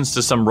GM listens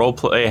to some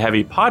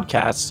roleplay-heavy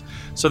podcasts,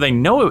 so they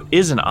know it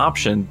is an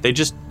option, they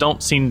just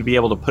don't seem to be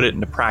able to put it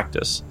into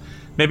practice.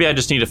 Maybe I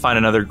just need to find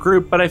another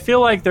group, but I feel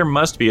like there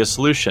must be a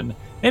solution.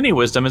 Any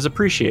wisdom is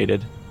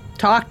appreciated.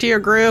 Talk to your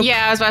group.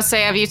 Yeah, I was about to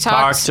say, have you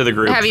talked Talk to the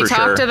group, Have you for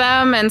talked sure. to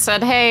them and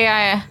said,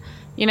 "Hey,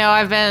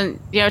 I've been,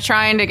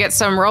 trying to get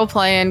some role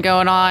playing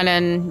going on,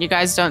 and you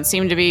guys don't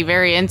seem to be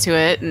very into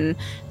it. And,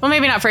 well,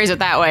 maybe not phrase it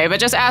that way, but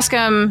just ask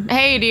them,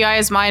 hey, do you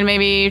guys mind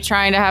maybe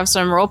trying to have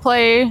some role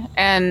play?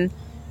 And,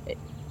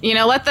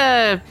 let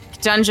the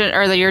dungeon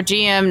or your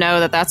GM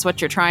know that that's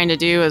what you're trying to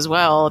do as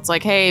well. It's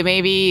like, hey,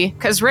 maybe,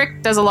 because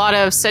Rick does a lot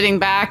of sitting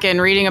back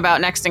and reading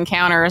about next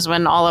encounters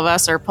when all of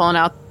us are pulling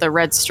out the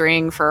red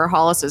string for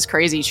Hollis's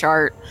crazy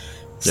chart.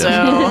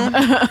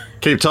 Yeah. So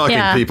Keep talking,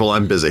 people.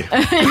 I'm busy.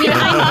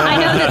 I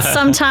know that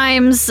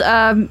sometimes,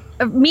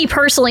 me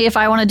personally, if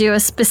I want to do a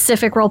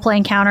specific role-play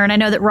encounter, and I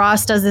know that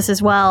Ross does this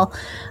as well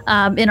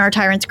in our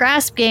Tyrant's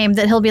Grasp game,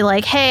 that he'll be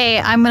like, hey,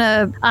 I'm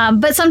going to...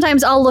 but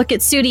sometimes I'll look at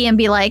Sudi and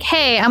be like,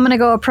 hey, I'm going to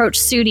go approach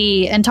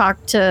Sudi and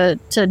talk to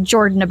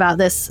Jordan about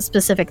this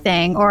specific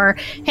thing. Or,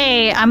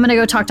 hey, I'm going to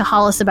go talk to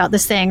Hollis about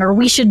this thing. Or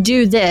we should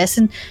do this.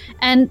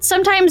 And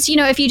sometimes,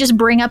 if you just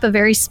bring up a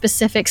very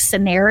specific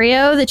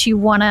scenario that you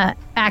want to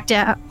act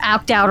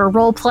out or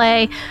role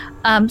play,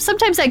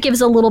 sometimes that gives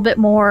a little bit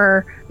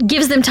more,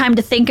 gives them time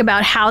to think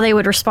about how they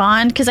would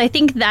respond. Because I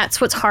think that's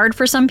what's hard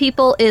for some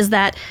people, is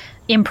that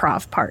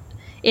improv part.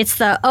 It's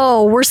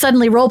we're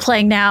suddenly role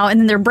playing now, and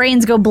then their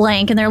brains go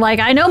blank and they're like,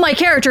 I know my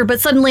character, but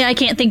suddenly I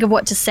can't think of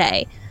what to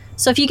say.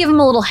 So if you give them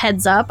a little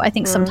heads up, I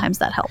think sometimes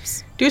that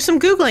helps. Do some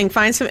Googling,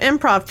 find some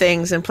improv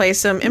things, and play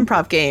some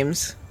improv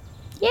games.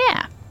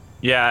 Yeah.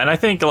 Yeah, and I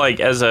think from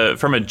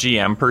a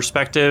GM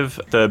perspective,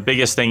 the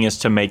biggest thing is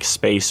to make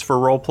space for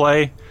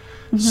roleplay.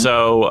 Mm-hmm.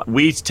 So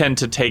we tend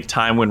to take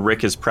time when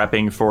Rick is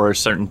prepping for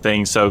certain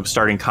things. So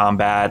starting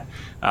combat,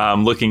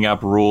 looking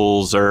up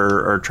rules,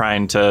 or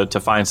trying to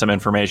find some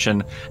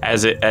information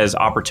as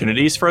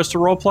opportunities for us to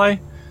roleplay.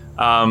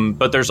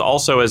 But there's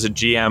also, as a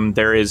GM,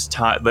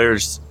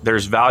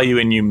 there's value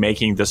in you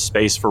making the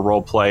space for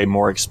roleplay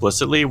more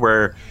explicitly,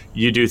 where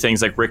you do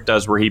things like Rick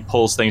does, where he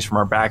pulls things from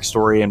our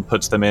backstory and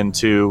puts them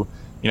into,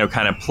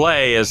 kind of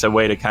play as a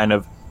way to kind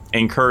of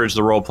encourage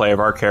the roleplay of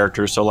our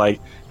characters. So like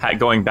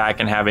going back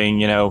and having,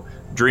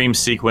 dream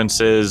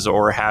sequences,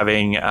 or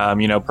having,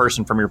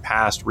 person from your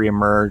past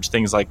reemerge,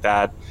 things like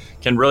that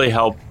can really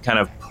help kind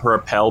of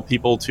propel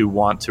people to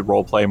want to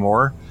roleplay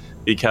more,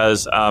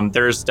 because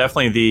there's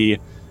definitely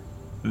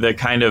the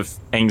kind of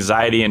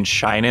anxiety and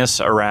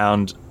shyness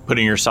around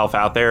putting yourself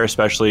out there,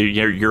 especially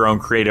your own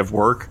creative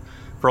work,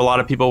 for a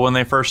lot of people when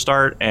they first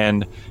start.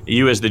 And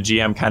you as the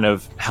GM kind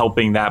of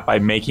helping that by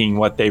making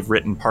what they've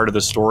written part of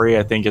the story,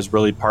 I think is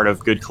really part of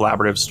good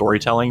collaborative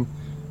storytelling,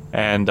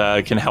 and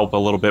can help a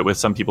little bit with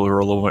some people who are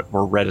a little bit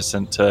more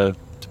reticent to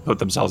put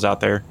themselves out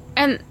there.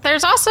 And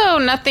there's also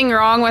nothing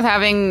wrong with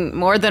having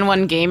more than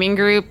one gaming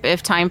group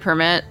if time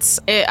permits.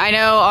 I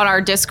know on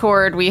our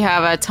Discord we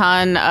have a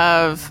ton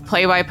of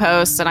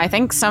play-by-posts, and I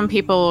think some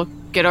people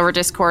get over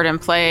Discord and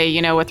play,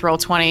 with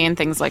Roll20 and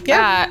things like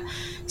that.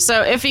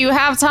 So if you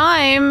have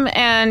time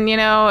and,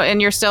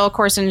 and you're still, of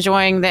course,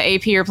 enjoying the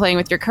AP you're playing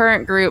with your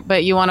current group,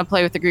 but you want to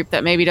play with a group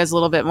that maybe does a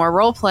little bit more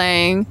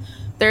role-playing,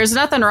 there's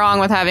nothing wrong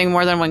with having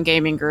more than one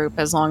gaming group,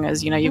 as long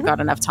as, you've got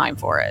enough time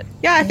for it.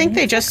 Yeah, I think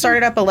they just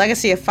started up a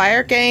Legacy of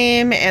Fire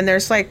game, and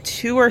there's like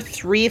 2 or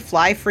 3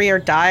 Fly Free or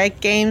Die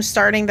games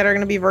starting that are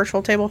going to be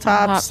virtual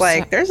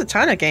tabletops. There's a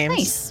ton of games.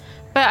 Nice.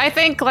 But I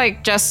think,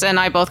 like Jess and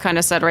I both kind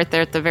of said right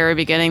there at the very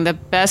beginning, the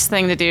best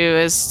thing to do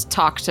is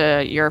talk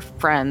to your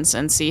friends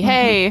and see,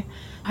 hey,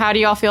 how do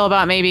y'all feel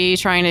about maybe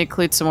trying to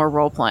include some more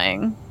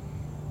role-playing?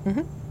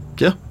 Mm-hmm.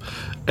 Yeah.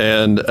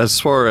 And as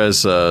far as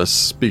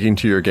speaking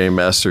to your game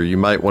master, you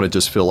might want to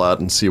just fill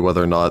out and see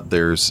whether or not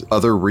there's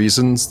other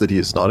reasons that he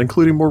is not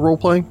including more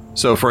role-playing.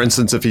 So, for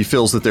instance, if he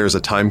feels that there's a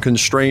time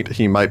constraint,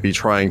 he might be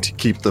trying to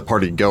keep the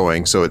party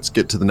going. So it's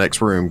get to the next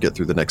room, get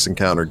through the next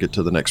encounter, get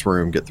to the next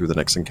room, get through the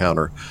next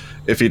encounter.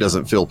 If he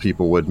doesn't feel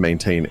people would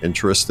maintain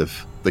interest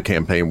if the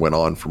campaign went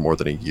on for more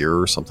than a year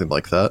or something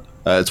like that.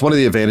 It's one of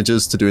the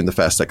advantages to doing the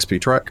fast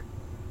XP track,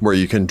 where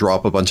you can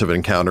drop a bunch of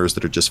encounters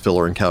that are just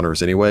filler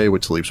encounters anyway,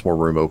 which leaves more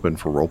room open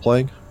for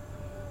role-playing.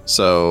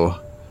 So,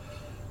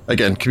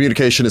 again,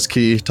 communication is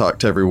key. Talk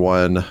to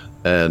everyone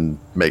and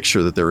make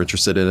sure that they're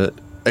interested in it.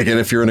 Again,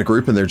 if you're in a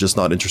group and they're just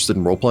not interested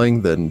in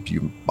role-playing, then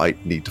you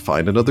might need to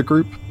find another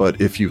group.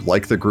 But if you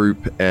like the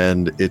group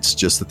and it's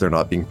just that they're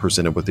not being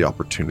presented with the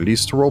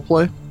opportunities to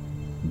role-play,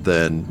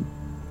 then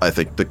I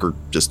think the group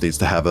just needs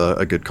to have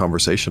a good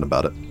conversation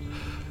about it.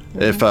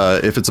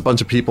 If it's a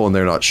bunch of people and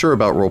they're not sure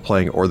about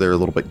role-playing, or they're a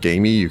little bit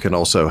gamey, you can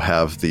also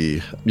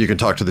you can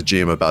talk to the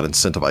GM about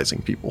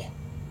incentivizing people.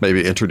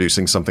 Maybe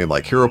introducing something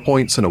like hero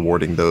points and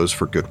awarding those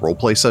for good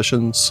roleplay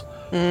sessions,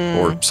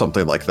 or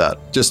something like that.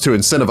 Just to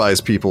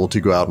incentivize people to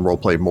go out and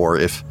roleplay more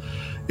if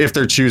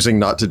they're choosing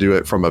not to do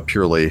it from a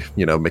purely,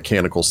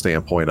 mechanical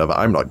standpoint of,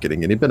 I'm not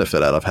getting any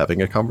benefit out of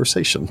having a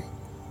conversation.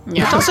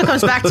 Yeah. It also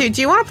comes back to,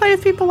 do you want to play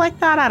with people like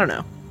that? I don't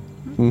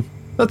know.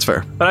 That's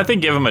fair. But I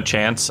think give them a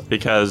chance,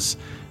 because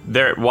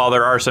while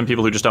there are some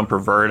people who just don't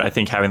prefer it, I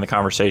think having the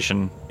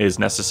conversation is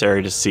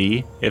necessary to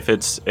see if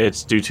it's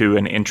due to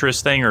an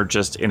interest thing or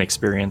just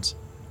inexperience.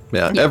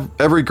 Yeah.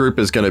 Every group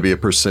is going to be a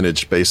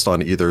percentage based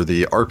on either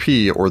the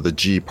RP or the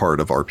G part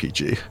of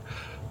RPG.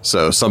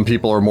 So some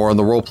people are more on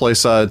the roleplay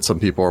side, some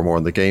people are more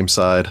on the game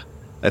side.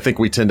 I think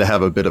we tend to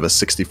have a bit of a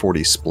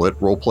 60-40 split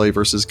roleplay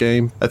versus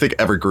game. I think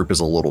every group is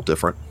a little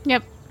different.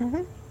 Yep.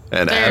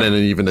 And add in an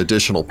even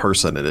additional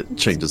person and it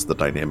changes the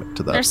dynamic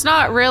to that. There's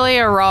not really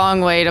a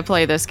wrong way to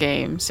play this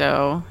game,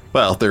 so.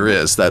 Well, there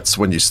is. That's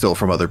when you steal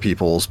from other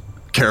people's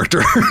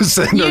characters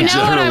and You are know what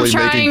I'm generally making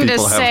trying to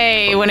people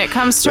say when it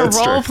comes to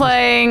That's true. role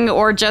playing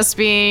or just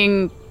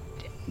being,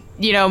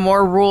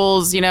 more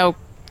rules,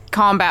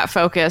 combat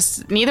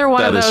focused. Neither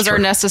one That of is those are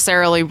true.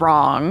 necessarily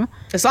wrong.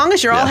 As long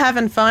as you're all Yeah.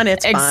 having fun,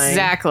 it's fine.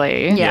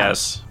 Exactly. Yeah.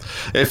 Yes.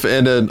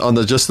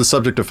 On just the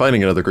subject of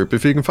finding another group,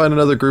 if you can find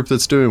another group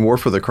that's doing War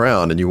for the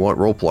Crown and you want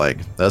role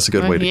playing, that's a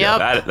good way to Yep.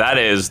 go. That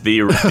is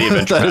the adventure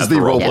That path is the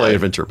for role roleplay. play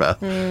adventure path.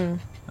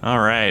 All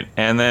right.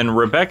 And then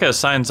Rebecca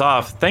signs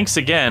off. Thanks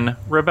again,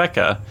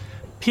 Rebecca.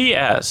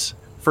 P.S.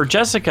 For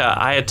Jessica,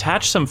 I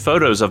attached some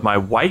photos of my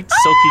white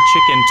silky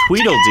chicken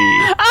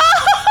Tweedledee,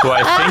 who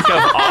I think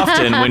of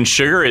often when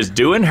Sugar is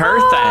doing her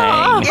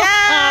thing.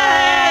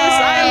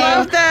 Yes, I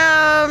love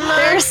them.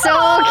 They're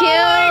so cute.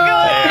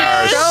 They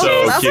are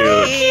so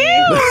cute.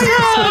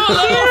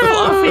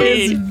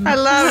 Fluffy. I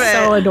love it.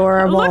 So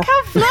adorable. Look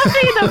how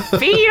fluffy the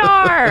feet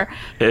are.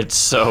 It's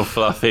so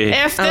fluffy.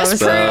 If I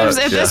this love proves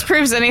that, this yeah.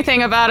 proves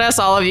anything about us,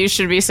 all of you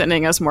should be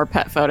sending us more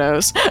pet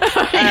photos.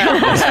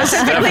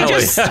 Specifically,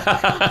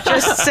 Definitely.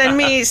 just send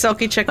me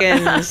silky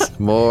chickens.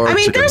 More I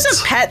mean, chickens.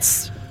 there's a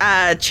pets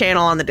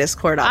channel on the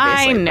Discord,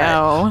 I obviously.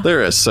 know.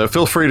 There is. So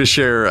feel free to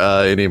share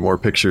any more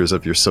pictures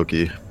of your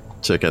silky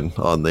chicken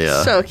on the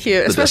but so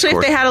cute, the especially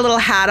Discord. if they had a little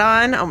hat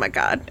on. Oh my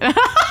god.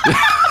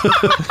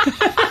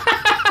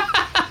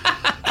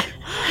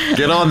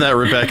 Get on that,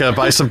 Rebecca.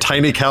 Buy some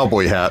tiny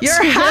cowboy hats.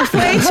 You're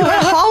halfway to a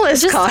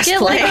Hollis Just get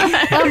cosplay.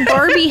 like a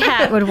Barbie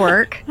hat would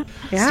work.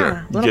 Yeah,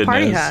 Sure. little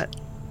party Goodness. hat.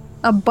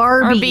 A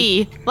Barbie. Or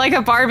B, like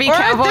a Barbie Or a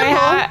cowboy thimble.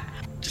 hat.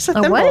 Just a A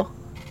thimble. what? A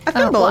Oh,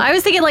 thimble. well, I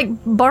was thinking like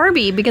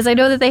Barbie because I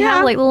know that they Yeah.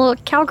 have like little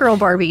cowgirl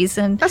Barbies,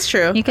 and That's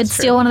true. you could That's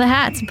steal true. one of the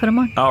hats and put them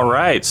on. All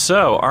right.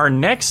 So our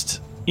next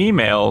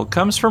email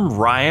comes from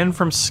Ryan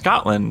from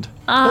Scotland.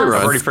 Ryan.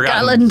 I've already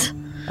forgotten. Scotland.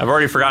 I've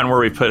already forgotten where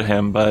we put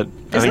him, but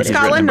I Is think it he's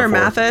Scotland or written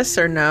before. Mathis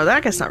or no? That I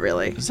guess not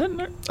really. Is it?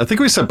 I think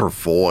we said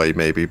Brevoy,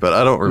 maybe, but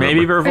I don't remember.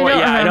 Maybe Brevoy. I don't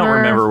Yeah, I don't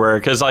remember. remember where,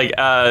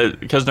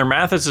 because their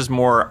Mathis is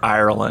more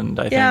Ireland.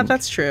 I think. Yeah,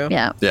 that's true.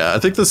 Yeah. Yeah, I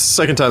think this is the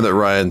second time that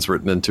Ryan's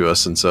written into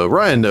us, and so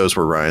Ryan knows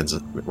where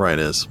Ryan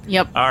is.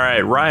 Yep. All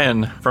right.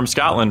 Ryan from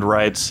Scotland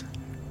writes,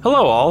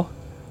 "Hello all.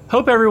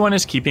 Hope everyone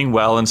is keeping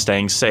well and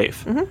staying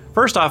safe.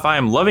 First off, I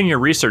am loving your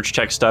research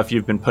check stuff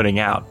you've been putting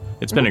out.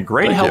 It's been a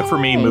great help for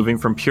me moving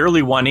from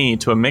purely 1E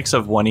to a mix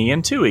of 1E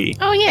and 2E.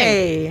 Oh yeah.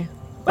 Hey.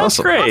 That's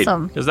Awesome. great,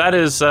 Awesome. because that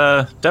is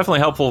definitely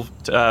helpful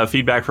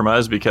feedback from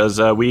us, because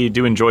we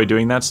do enjoy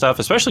doing that stuff,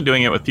 especially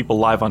doing it with people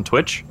live on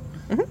Twitch.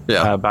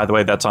 Yeah, By the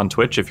way, that's on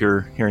Twitch if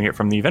you're hearing it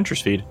from the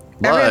Adventures feed.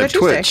 Every other live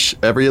Tuesday. Twitch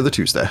every other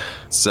Tuesday.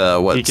 It's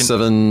You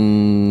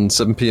can-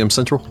 7 p.m.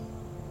 Central,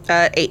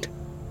 8.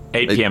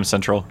 8 p.m.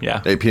 Central,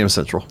 yeah. 8 p.m.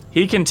 Central.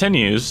 He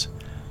continues,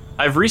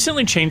 I've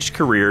recently changed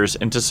careers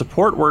into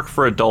support work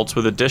for adults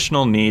with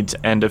additional needs,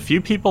 and a few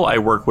people I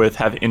work with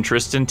have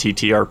interest in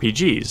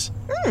TTRPGs.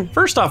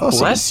 First off, Awesome.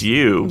 bless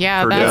you.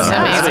 Yeah, for that's doing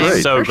that. amazing. That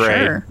is so For great.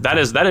 sure. That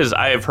is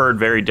I have heard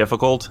very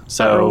difficult.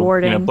 So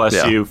rewarding. bless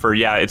Yeah. you for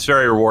it's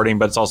very rewarding,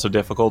 but it's also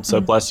difficult. So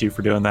bless you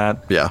for doing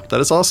that. Yeah, that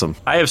is awesome.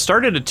 I have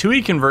started a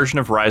 2E conversion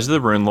of Rise of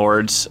the Rune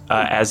Lords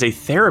as a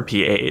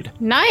therapy aid.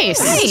 Nice.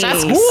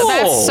 That's Cool.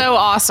 That's so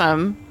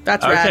awesome.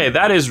 That's Okay, rad.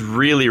 that is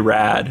really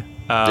rad.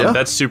 Yeah.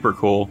 That's super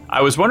cool.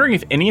 I was wondering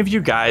if any of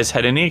you guys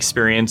had any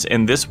experience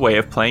in this way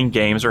of playing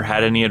games or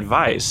had any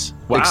advice.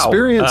 Wow.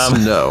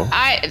 Experience? No.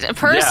 I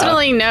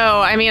personally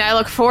no. I mean, I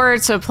look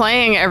forward to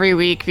playing every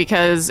week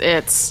because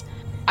it's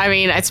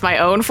my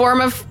own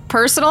form of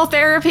personal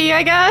therapy,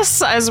 I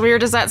guess. As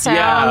weird as that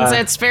sounds,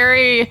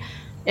 Yeah.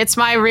 it's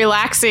my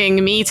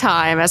relaxing me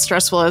time, as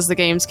stressful as the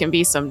games can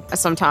be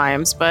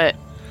sometimes. But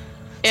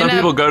Some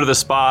people go to the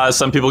spa,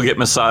 some people get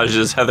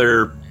massages.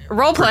 Heather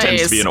role plays.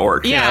 pretends to be an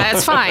orc. you Yeah, know?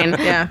 it's fine.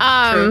 Yeah,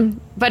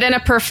 But in a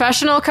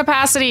professional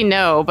capacity,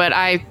 no. But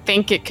I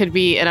think it could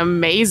be an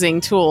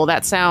amazing tool.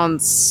 That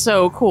sounds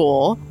so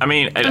cool. I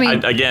mean,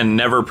 mean- again,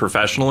 never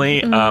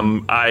professionally.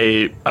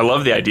 I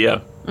love the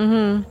idea.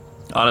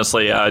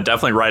 Honestly,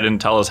 definitely write in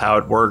and tell us how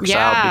it works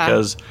Yeah. out,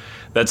 because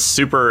that's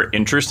super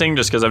interesting.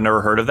 Just because I've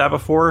never heard of that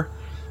before.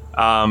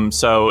 I'm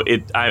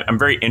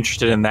very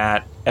interested in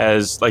that,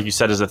 as like you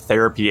said, as a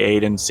therapy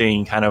aid, and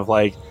seeing kind of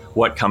like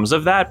what comes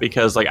of that,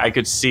 because like I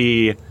could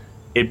see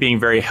it being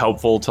very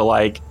helpful to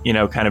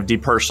kind of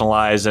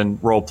depersonalize and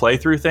role play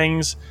through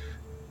things.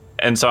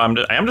 And so I'm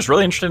just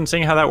really interested in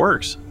seeing how that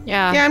works.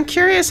 Yeah. Yeah, I'm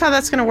curious how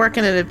that's going to work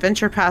in an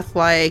adventure path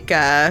like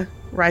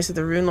Rise of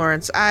the Rune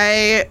Lords.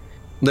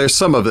 There's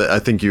some of it I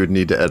think you would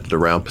need to edit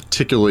around,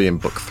 particularly in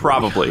book 3.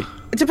 Probably.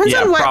 It depends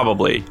Yeah, on what.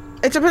 probably.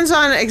 It depends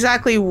on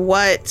exactly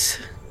what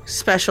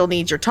special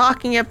needs you're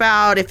talking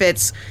about. If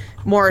it's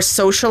more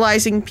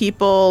socializing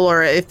people,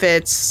 or if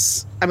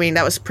it's. I mean,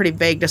 that was a pretty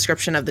vague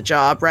description of the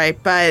job, right?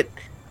 But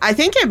I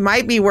think it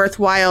might be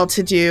worthwhile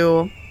to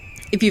do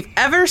if you've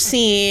ever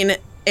seen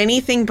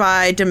anything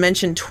by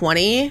Dimension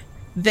 20,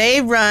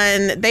 they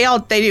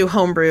do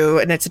homebrew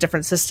and it's a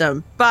different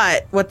system.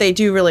 But what they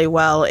do really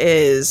well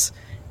is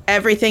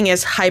everything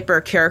is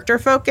hyper character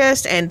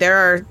focused, and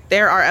there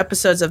are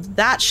episodes of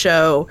that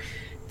show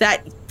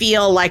that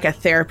feel like a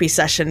therapy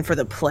session for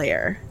the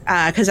player,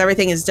 because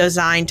everything is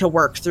designed to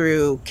work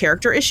through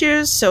character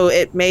issues. So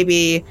it may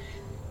be,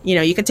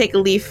 you can take a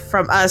leaf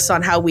from us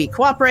on how we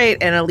cooperate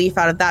and a leaf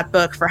out of that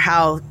book for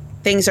how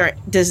things are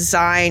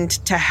designed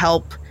to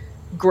help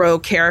grow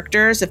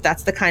characters, if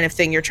that's the kind of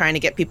thing you're trying to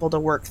get people to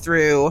work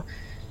through.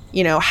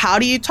 How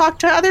do you talk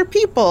to other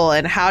people,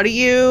 and how do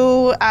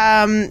you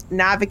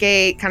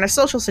navigate kind of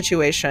social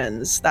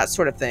situations, that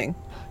sort of thing.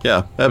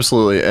 Yeah,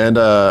 absolutely. And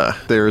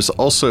there's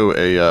also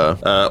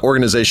a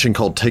organization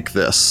called Take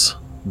This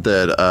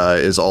that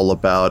is all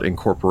about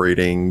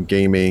incorporating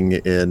gaming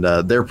in.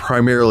 They're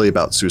primarily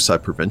about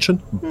suicide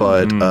prevention,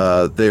 but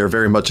they are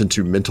very much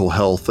into mental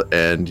health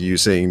and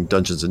using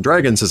Dungeons and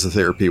Dragons as a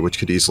therapy, which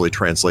could easily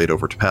translate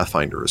over to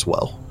Pathfinder as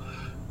well.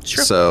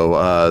 Sure.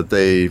 So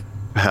they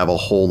have a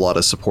whole lot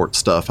of support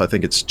stuff. I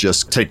think it's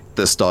just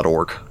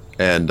takethis.org.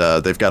 And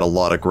they've got a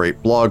lot of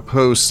great blog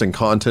posts and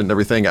content and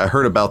everything. I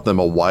heard about them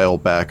a while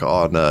back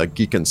on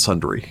Geek and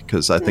Sundry,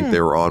 because I think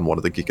they were on one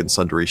of the Geek and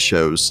Sundry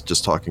shows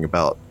just talking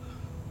about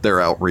their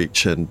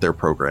outreach and their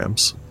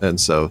programs. And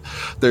so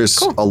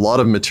there's a lot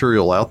of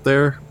material out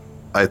there.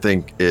 I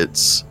think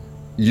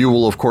you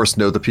will, of course,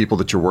 know the people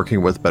that you're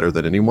working with better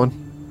than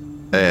anyone,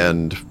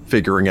 and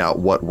figuring out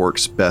what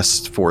works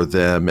best for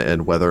them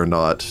and whether or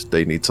not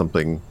they need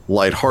something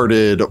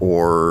lighthearted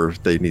or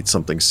they need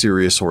something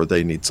serious or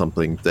they need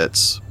something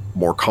that's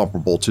more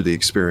comparable to the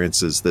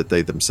experiences that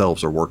they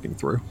themselves are working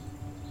through.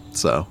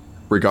 So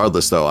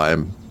regardless, though,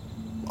 I'm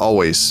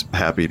always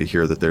happy to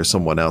hear that there's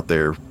someone out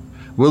there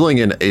willing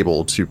and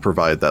able to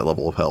provide that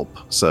level of help.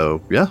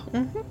 So, yeah.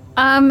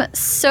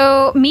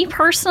 So me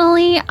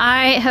personally,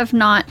 I have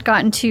not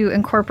gotten to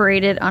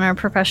incorporate it on a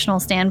professional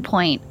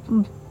standpoint,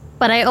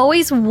 but I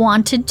always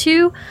wanted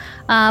to.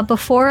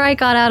 Before I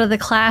got out of the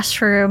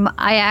classroom,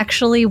 I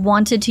actually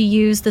wanted to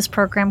use this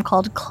program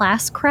called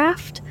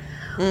Classcraft,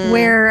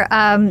 where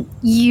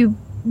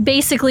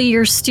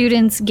your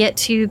students get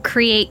to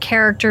create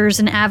characters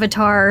and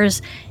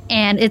avatars,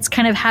 and it's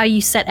kind of how you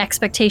set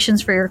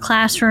expectations for your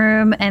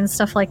classroom and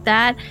stuff like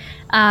that.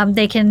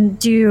 They can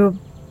do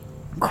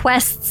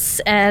quests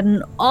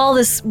and all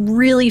this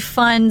really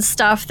fun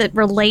stuff that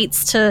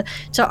relates to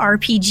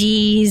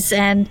RPGs,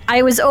 and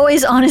I was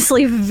always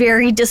honestly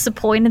very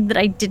disappointed that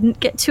I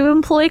didn't get to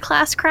employ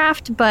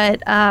Classcraft,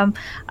 but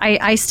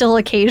I still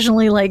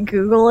occasionally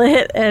Google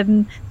it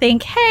and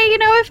think, hey,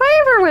 if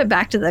I ever went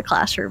back to the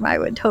classroom, I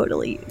would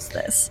totally use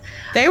this.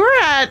 They were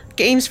at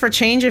Games for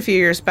Change a few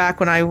years back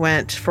when I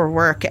went for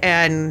work,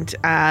 and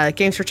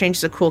Games for Change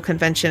is a cool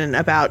convention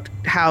about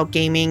how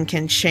gaming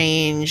can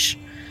change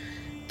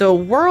the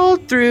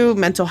world through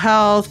mental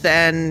health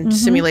and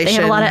simulation.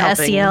 They have a lot of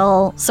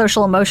SEL,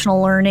 social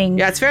emotional learning.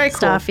 Yeah, it's very cool.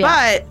 Stuff,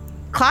 yeah. But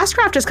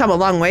Classcraft has come a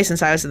long way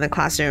since I was in the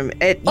classroom.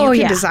 You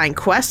can design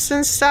quests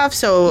and stuff,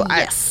 so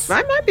yes.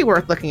 I might be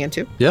worth looking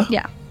into. Yeah.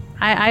 Yeah.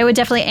 I would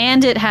definitely,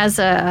 and it has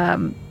a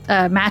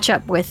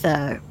matchup with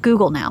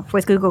Google now,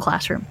 with Google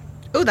Classroom.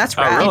 Oh, that's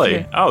rad. Oh,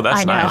 really? Oh,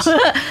 that's nice.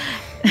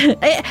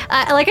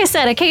 Like I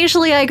said,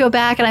 occasionally I go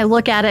back and I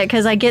look at it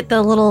because I get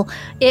the little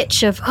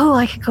itch of,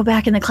 I could go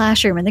back in the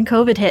classroom. And then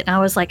COVID hit, and I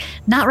was like,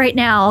 not right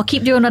now. I'll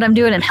keep doing what I'm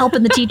doing and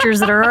helping the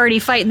teachers that are already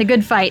fighting the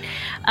good fight,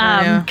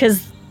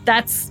 because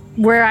that's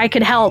where I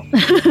could help.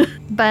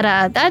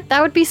 But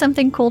that would be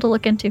something cool to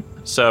look into.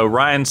 So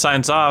Ryan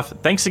signs off.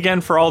 Thanks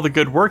again for all the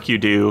good work you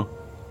do,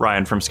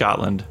 Ryan from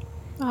Scotland.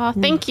 Oh,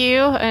 thank you.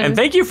 And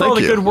thank you for all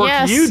the good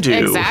work you do.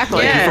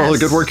 Exactly. Thank you for all the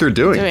good work you're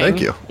doing.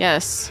 Thank you.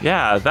 Yes.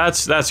 Yeah,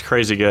 that's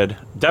crazy good.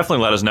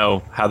 Definitely let us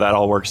know how that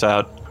all works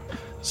out.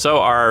 So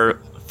our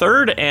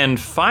third and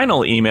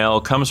final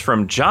email comes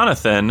from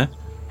Jonathan.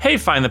 Hey,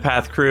 Find the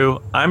Path crew.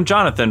 I'm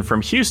Jonathan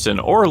from Houston,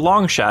 or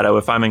Long Shadow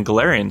if I'm in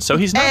Galarian, so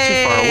he's not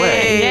too far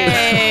away.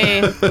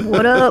 Yay.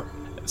 What up?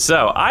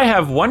 So I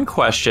have one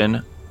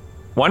question,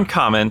 one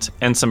comment,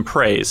 and some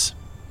praise.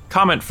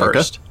 Comment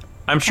first. Okay.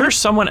 I'm sure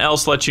someone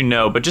else let you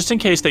know, but just in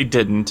case they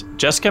didn't,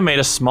 Jessica made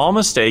a small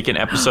mistake in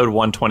episode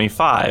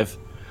 125.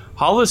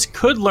 Hollis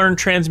could learn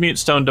Transmute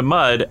Stone to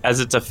Mud, as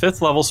it's a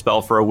 5th level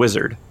spell for a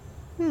wizard.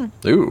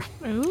 Ooh.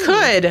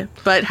 Could,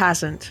 but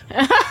hasn't.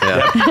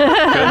 Yeah.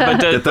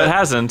 Could, but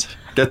hasn't.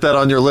 Get that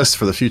on your list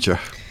for the future.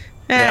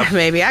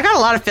 Maybe. I got a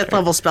lot of 5th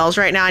level spells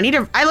right now.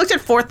 I looked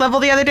at 4th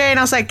level the other day, and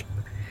I was like,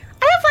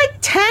 I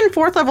have 10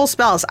 4th level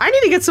spells. I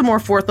need to get some more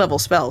 4th level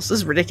spells. This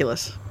is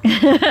ridiculous.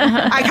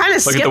 I kind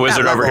of look at the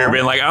wizard over here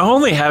being like, I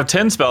only have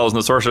 10 spells, and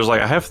the sorcerer's like,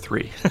 I have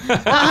 3.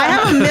 Well, I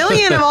have a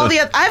million of all the.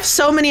 I have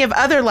so many of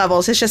other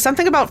levels. It's just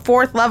something about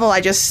 4th level.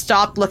 I just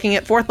stopped looking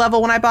at 4th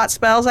level when I bought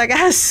spells, I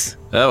guess.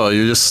 Oh, well,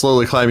 you're just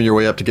slowly climbing your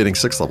way up to getting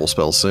 6th level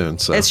spells soon.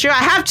 So it's true. I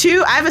have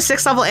 2. I have a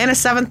 6th level and a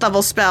 7th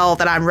level spell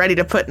that I'm ready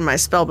to put in my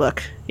spell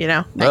book.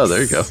 Nice. Oh,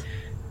 there you go.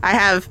 I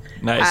have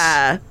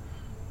nice.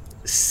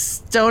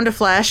 Stone to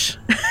Flesh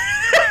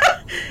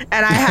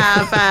and I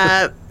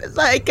have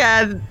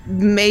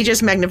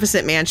Mage's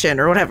Magnificent Mansion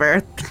or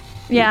whatever.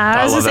 Yeah,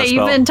 I was love gonna that say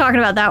you've spell. been talking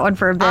about that one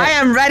for a bit. I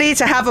am ready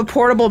to have a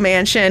portable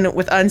mansion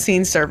with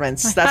unseen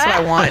servants. That's what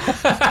I want.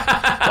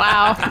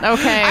 Wow.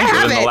 Okay. I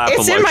have in the lap it. of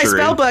It's in my luxury.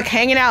 spell book,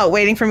 hanging out,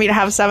 waiting for me to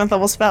have 7th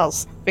level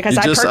spells because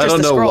I purchased I don't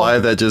the know scroll. why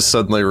that just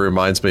suddenly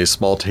reminds me.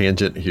 Small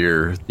tangent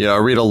here. You know, I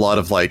read a lot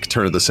of like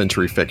turn of the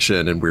century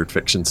fiction and weird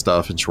fiction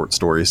stuff and short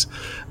stories,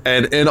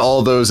 and in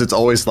all those, it's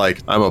always like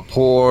I'm a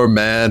poor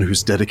man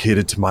who's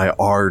dedicated to my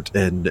art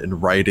and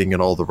writing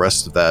and all the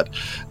rest of that.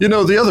 You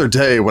know, the other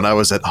day when I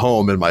was at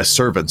home and my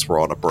servants were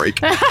on a break,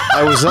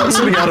 I was out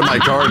sitting out in my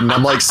garden.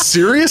 I'm like,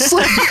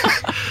 seriously?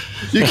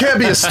 You can't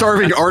be a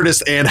starving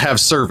artist and have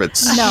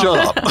servants. No.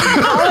 Shut up.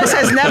 Alice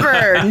has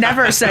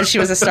never said she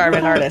was a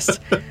starving artist.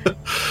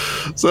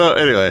 So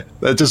anyway,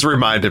 that just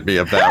reminded me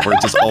of that, where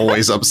it just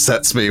always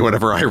upsets me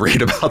whenever I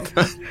read about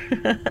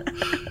that.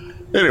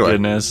 Anyway,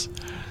 Goodness.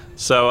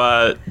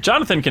 So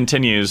Jonathan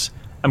continues,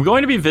 I'm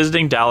going to be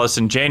visiting Dallas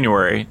in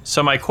January,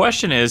 so my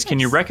question is, can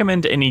you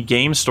recommend any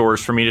game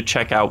stores for me to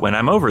check out when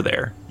I'm over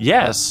there?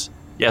 Yes,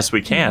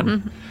 we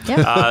can.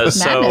 Yep.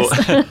 So,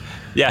 Madness.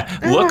 yeah,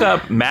 look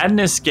up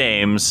Madness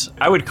Games.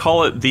 I would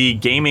call it the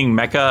gaming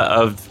mecca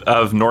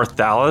of North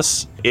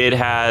Dallas. It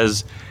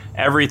has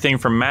everything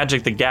from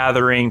Magic the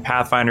Gathering,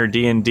 Pathfinder,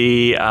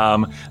 D&D,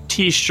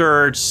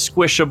 T-shirts,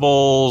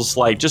 squishables,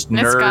 like just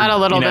It's nerd, got a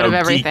little bit of geek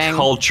everything.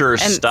 culture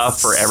And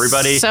stuff for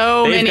everybody.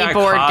 so They've many got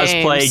board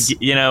cosplay,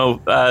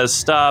 games.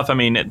 stuff. I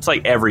mean, it's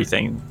like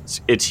everything.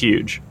 It's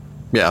huge.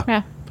 yeah.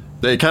 Yeah.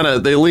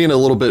 They lean a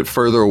little bit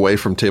further away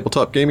from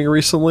tabletop gaming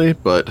recently,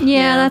 but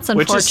Yeah, that's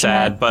Which unfortunate. is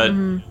sad, but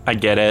I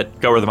get it.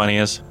 Go where the money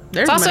is.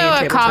 There's It's also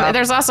money in tabletop.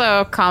 there's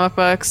also comic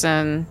books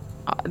and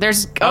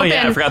there's Oh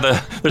yeah, I forgot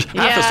there's half the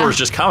Yeah. store's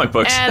just comic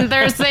books. and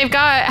they've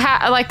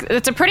got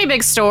it's a pretty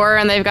big store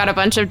and they've got a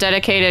bunch of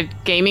dedicated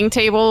gaming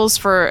tables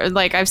for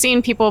like I've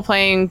seen people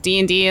playing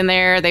D&D in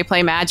there. They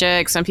play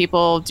Magic. Some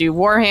people do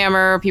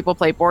Warhammer. People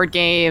play board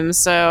games.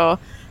 So,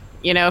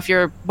 you know, if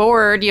you're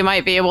bored, you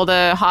might be able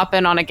to hop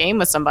in on a game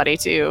with somebody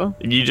too.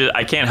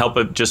 I can't help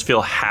but just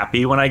feel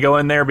happy when I go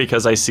in there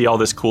because I see all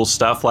this cool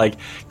stuff like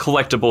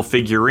collectible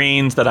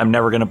figurines that I'm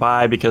never going to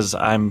buy because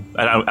I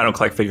don't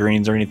collect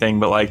figurines or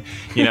anything, but like,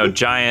 you know,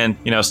 giant,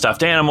 you know,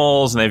 stuffed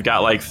animals, and they've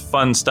got like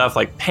fun stuff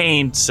like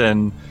paints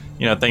and,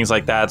 you know, things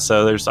like that.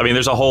 So there's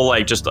a whole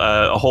like just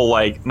a whole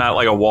like not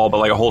like a wall, but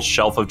like a whole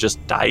shelf of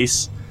just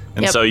dice.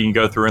 And Yep. so you can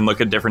go through and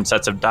look at different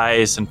sets of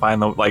dice and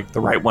find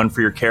the right one for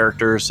your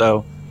character.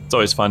 So it's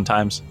always fun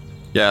times.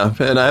 yeah,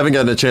 and I haven't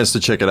gotten a chance to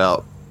check it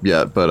out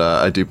yet, but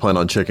I do plan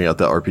on checking out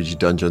the RPG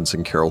Dungeons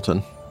in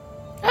Carrollton.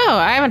 Oh,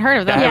 I haven't heard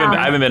of that.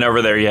 I haven't been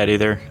over there yet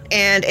either.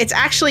 And it's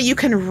actually, you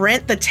can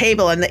rent the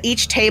table, and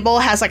each table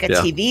has like a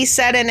Yeah. TV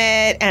set in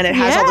it, and it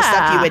has all the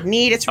stuff you Yeah. would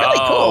need. It's really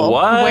Oh, cool.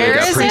 what? Where They've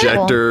got is it?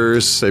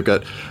 projectors. They've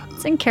got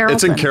It's in Carrollton.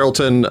 it's in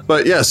Carrollton,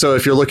 but yeah. So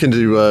if you're looking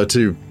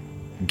to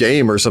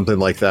game or something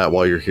like that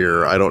while you're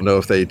here, I don't know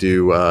if they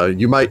do.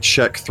 You might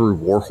check through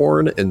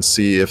Warhorn and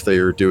see if they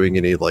are doing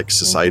any like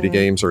society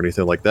games or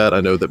anything like that.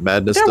 I know that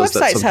Madness Their does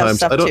that websites have sometimes.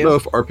 stuff I don't too. know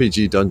if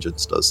RPG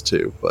Dungeons does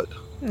too, but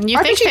You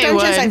think RPG they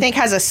Dungeons, would? I think,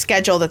 has a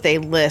schedule that they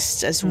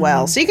list as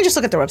well. So you can just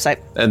look at their website.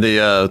 and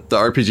the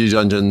RPG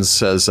Dungeons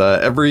says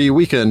every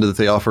weekend that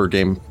they offer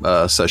game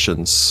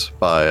sessions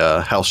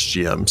by house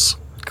GMs.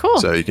 Cool.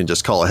 So you can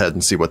just call ahead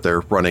and see what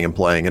they're running and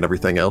playing and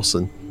everything else,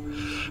 and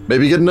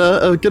maybe getting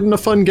a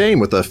fun game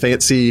with a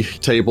fancy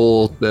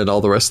table and all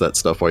the rest of that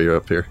stuff while you're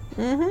up here.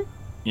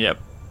 Yep.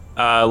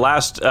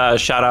 Last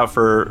shout out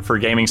for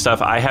gaming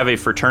stuff. I have a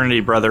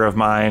fraternity brother of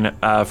mine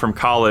from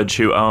college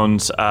who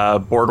owns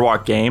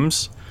Boardwalk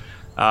Games.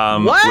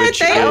 What? which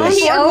They is- own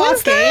He Boardwalk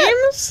owns that?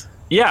 Games?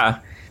 Yeah.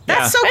 That's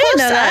yeah. so I didn't close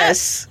know to that.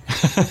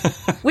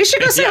 us. We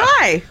should go say Yeah.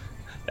 hi.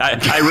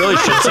 I really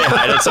should say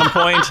hi at some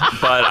point,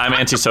 but I'm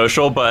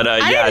antisocial. But I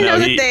yeah, didn't know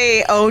no, that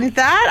they owned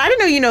that. I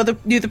didn't know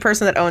knew the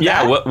person that owned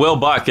yeah, that. Will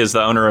Buck is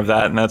the owner of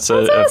that, and that's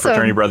a awesome.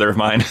 fraternity brother of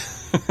mine.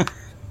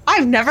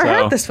 I've never So-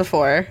 heard this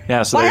before.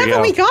 Yeah, so Why there you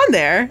haven't go. we gone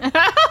there?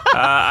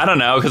 I don't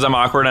know, because I'm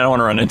awkward and I don't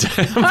want to run into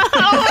him. Oh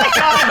my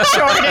God,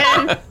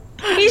 Jordan.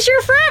 He's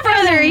your frat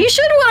brother. You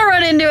should want to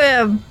run into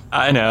him.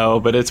 I know,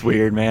 but it's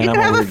weird, man. You I'm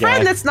can a have a weird friend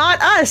guy. that's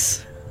not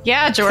us.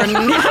 Yeah, Jordan.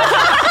 Technically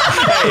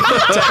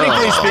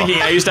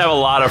speaking, I used to have a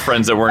lot of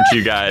friends that weren't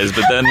you guys,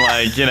 but then,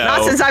 like, you know,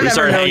 Not since I've we ever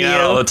started known hanging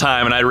out you. all the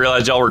time, and I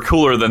realized y'all were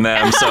cooler than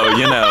them, so,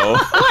 you know.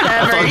 Whatever.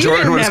 I thought you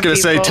Jordan didn't was have going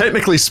to say, people.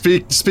 technically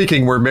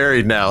speaking, we're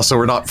married now, so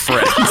we're not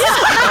friends.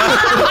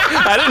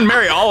 I didn't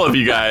marry all of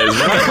you guys.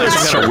 We're like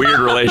some kind of weird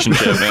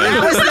relationship, It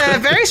man. was a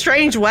very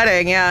strange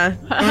wedding, yeah.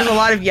 There was a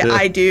lot of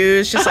I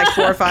do's, just like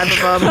 4 or 5 of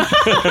them.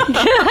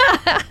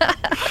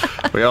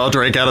 We all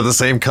drank out of the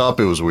same cup.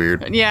 It was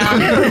weird. Yeah.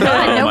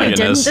 no, my we goodness.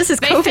 didn't. This is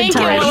They COVID think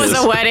times. it was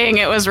a wedding.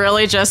 It was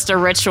really just a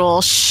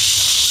ritual.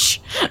 Shh.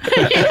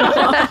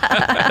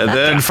 And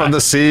then from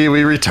the sea,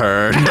 we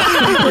returned.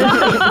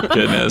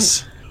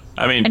 Goodness.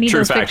 I mean, I need true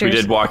those fact, we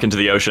pictures. did walk into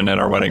the ocean at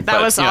our wedding. That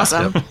but, was yeah,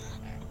 awesome.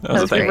 That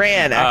was a We thing.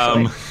 ran,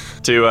 actually.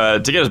 To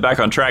get us back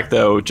on track,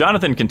 though,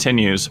 Jonathan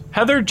continues,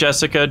 Heather,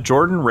 Jessica,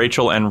 Jordan,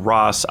 Rachel, and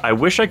Ross, I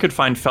wish I could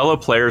find fellow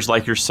players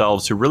like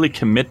yourselves who really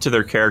commit to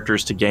their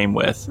characters to game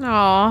with.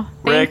 Aw,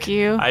 Rick, thank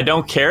you. I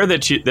don't care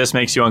that this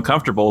makes you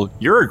uncomfortable.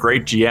 You're a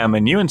great GM,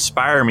 and you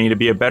inspire me to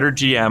be a better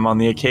GM on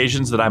the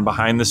occasions that I'm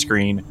behind the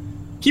screen.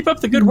 Keep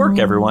up the good work,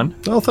 everyone.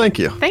 Oh, thank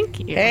you. Thank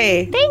you.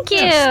 Hey, Thank you.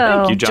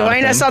 Thank you,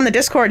 Jonathan. join us on the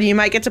Discord. You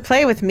might get to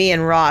play with me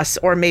and Ross,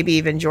 or maybe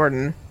even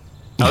Jordan.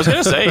 I was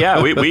going to say,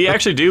 yeah, we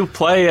actually do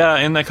play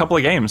in a couple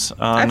of games.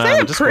 I On, play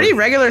a Discord. pretty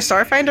regular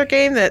Starfinder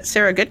game that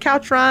Sarah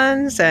Goodcouch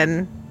runs,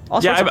 and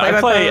all Yeah, sorts of I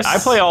play-by-posts. play. I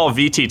play all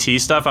VTT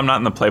stuff. I'm not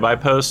in the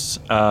play-by-posts.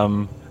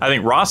 I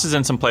think Ross is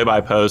in some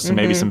play-by-posts and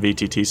maybe some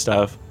VTT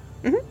stuff.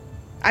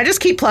 I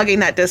just keep plugging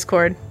that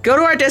Discord. Go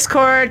to our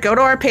Discord. Go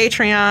to our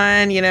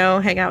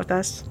Patreon. Hang out with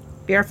us.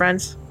 Be our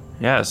friends.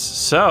 Yes.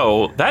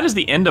 So that is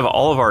the end of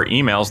all of our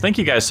emails. Thank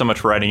you guys so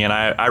much for writing in.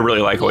 I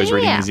really like always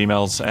reading these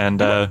emails and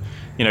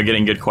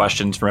getting good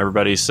questions from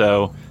everybody.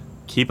 So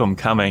keep them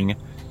coming.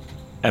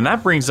 And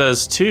that brings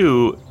us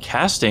to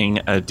casting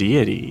a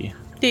deity.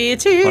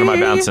 Deity. What am I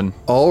bouncing?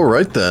 All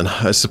right, then.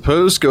 I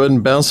suppose go ahead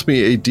and bounce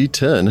me a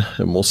D10,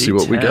 and we'll see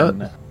what we got.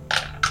 D10.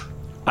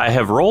 I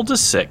have rolled a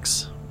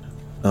 6.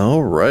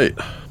 All right.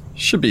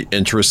 Should be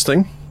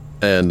interesting.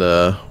 And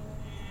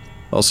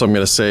also, I'm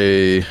going to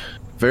say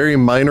very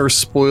minor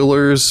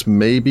spoilers,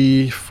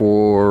 maybe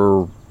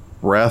for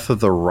Wrath of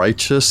the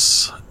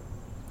Righteous,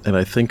 and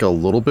I think a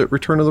little bit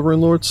Return of the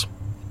Rune Lords.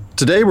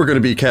 Today, we're going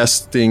to be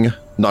casting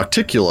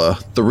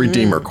Nocticula, the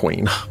Redeemer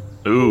Queen.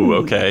 Ooh,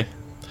 okay.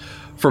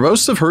 For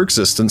most of her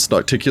existence,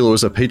 Nocticula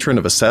was a patron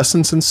of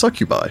assassins and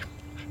succubi,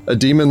 a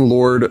demon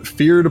lord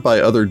feared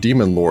by other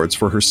demon lords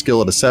for her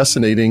skill at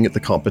assassinating the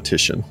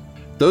competition.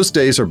 Those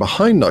days are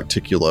behind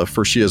Nocticula,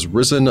 for she has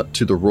risen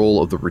to the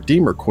role of the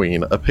Redeemer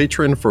Queen, a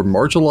patron for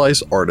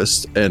marginalized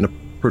artists and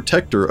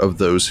protector of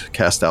those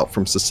cast out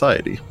from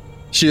society.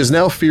 She is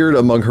now feared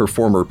among her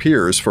former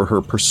peers for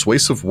her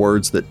persuasive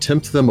words that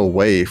tempt them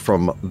away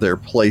from their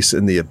place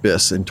in the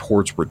abyss and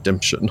towards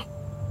redemption.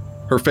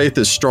 Her faith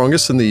is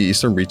strongest in the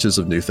eastern reaches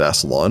of New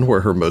Thassalon, where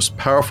her most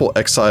powerful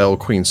exile,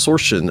 Queen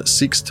Sortian,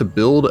 seeks to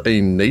build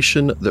a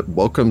nation that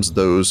welcomes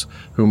those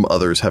whom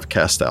others have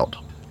cast out.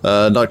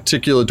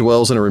 Nocticula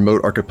dwells in a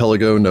remote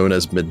archipelago known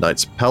as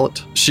Midnight's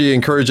Palette. She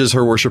encourages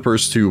her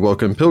worshippers to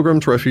welcome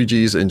pilgrims,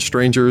 refugees, and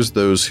strangers.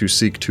 Those who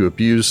seek to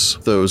abuse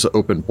those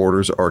open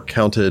borders are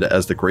counted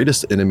as the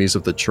greatest enemies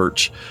of the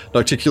church.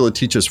 Nocticula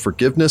teaches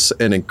forgiveness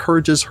and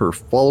encourages her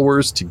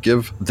followers to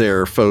give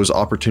their foes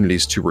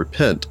opportunities to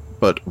repent,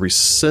 but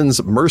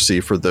rescinds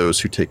mercy for those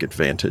who take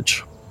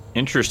advantage.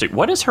 Interesting.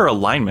 What is her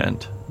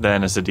alignment,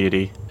 then, as a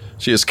deity?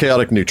 She is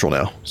chaotic neutral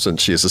now,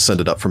 since she has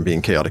ascended up from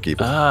being chaotic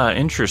evil. Ah,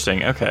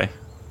 interesting. Okay.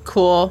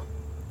 Cool.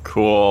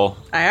 Cool.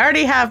 I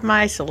already have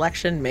my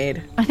selection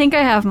made. I think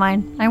I have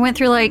mine. I went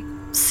through like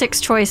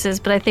 6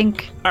 choices, but I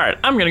think... All right,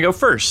 I'm going to go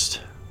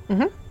first.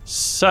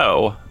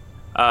 So,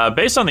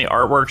 based on the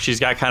artwork, she's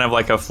got kind of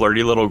like a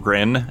flirty little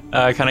grin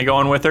kind of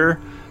going with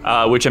her,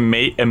 which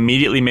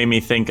immediately made me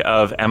think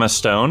of Emma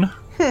Stone.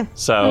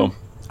 So...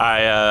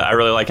 I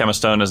really like Emma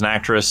Stone as an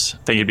actress. I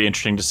think it'd be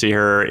interesting to see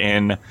her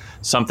in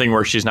something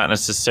where she's not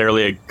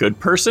necessarily a good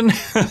person.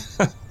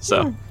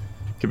 So,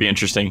 could be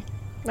interesting.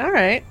 All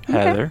right.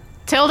 Heather.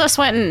 Tilda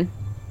Swinton.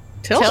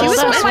 Tilda She was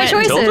one of my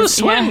Swinton. choices. Tilda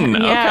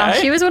Swinton. Yeah,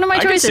 Okay. she was one of my I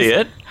choices. can see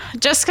it.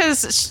 Just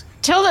because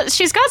Tilda,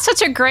 she's got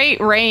such a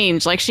great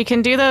range. Like, she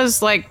can do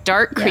those like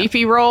dark,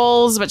 creepy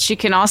roles, but she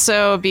can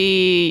also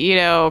be,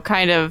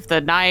 kind of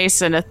the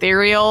nice and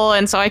ethereal.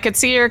 And so I could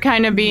see her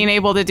kind of being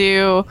able to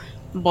do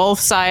both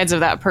sides of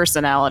that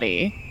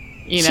personality.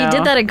 She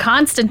did that in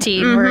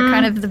Constantine, where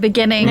kind of the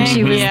beginning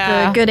she was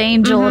the good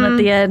angel, and at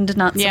the end,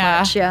 not so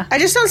much. Yeah. I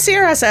just don't see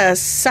her as a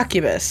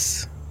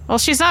succubus. Well,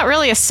 she's not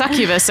really a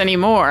succubus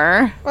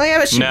anymore. Well, yeah,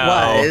 but she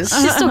was.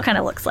 She still kind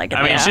of looks like it.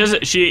 I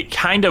mean, she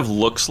kind of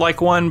looks like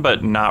one,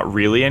 but not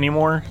really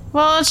anymore.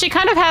 Well, she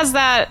kind of has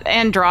that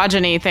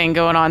androgyny thing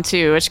going on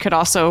too, which could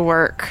also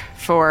work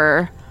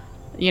for,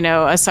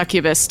 a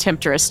succubus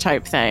temptress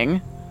type thing.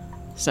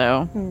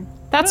 So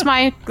that's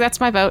my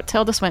vote,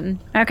 Tilda Swinton.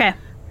 Okay.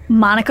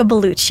 Monica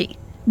Bellucci.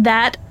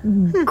 That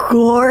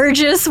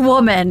gorgeous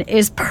woman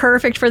is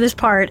perfect for this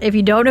part. If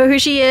you don't know who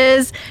she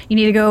is, you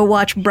need to go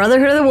watch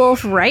Brotherhood of the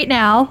Wolf right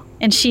now.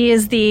 And she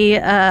is the,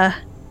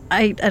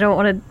 I don't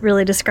want to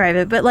really describe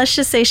it, but let's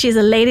just say she's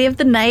a lady of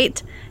the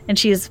night. And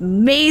she is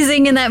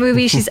amazing in that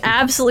movie. She's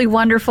absolutely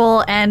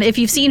wonderful. And if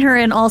you've seen her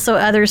in also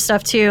other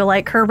stuff too,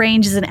 like her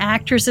range as an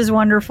actress is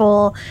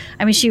wonderful.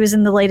 I mean, she was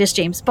in the latest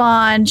James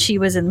Bond. She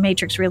was in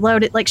Matrix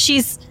Reloaded. Like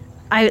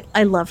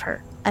I love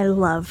her. I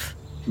love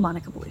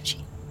Monica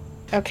Bellucci.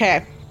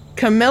 Okay.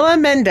 Camila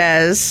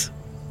Mendez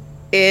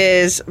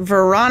is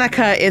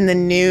Veronica in the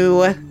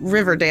new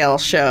Riverdale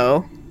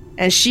show.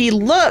 And she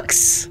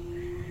looks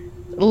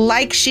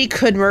like she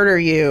could murder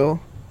you.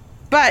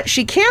 But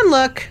she can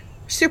look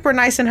super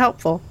nice and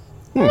helpful.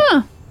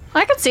 Yeah,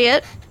 I could see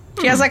it.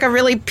 She has like a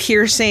really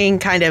piercing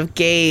kind of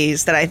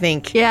gaze that I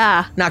think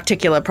Yeah.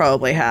 Nocticula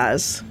probably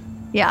has.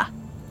 Yeah.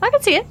 I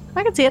can see it.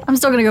 I can see it. I'm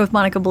still gonna go with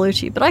Monica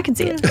Bellucci, but I can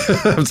see it.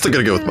 I'm still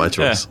gonna go with my Yeah.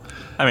 choice.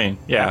 I mean,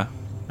 yeah.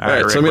 All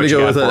right, Rick, so I'm what gonna you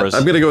go got with for us?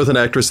 I'm gonna go with an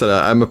actress that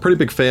I'm a pretty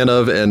big fan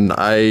of, and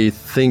I'm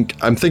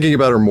thinking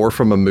about her more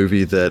from a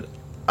movie that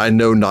I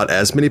know not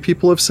as many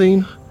people have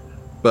seen.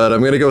 But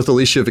I'm gonna go with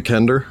Alicia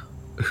Vikander,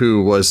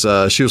 who was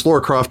she was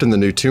Lara Croft in the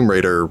new Tomb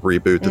Raider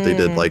reboot that they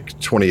did like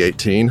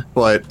 2018.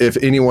 But if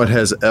anyone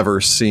has ever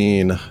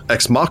seen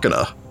Ex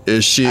Machina,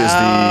 she is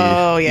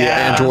Oh, the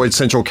yeah. android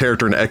central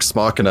character in Ex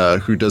Machina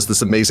who does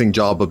this amazing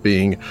job of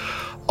being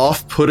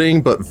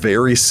off-putting but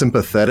very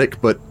sympathetic,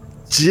 but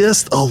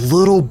just a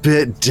little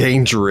bit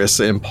dangerous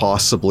and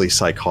possibly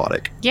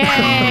psychotic.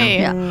 Yay!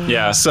 Yeah.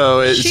 Yeah.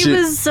 So She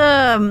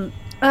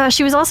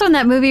was also in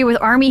that movie with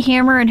Armie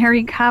Hammer and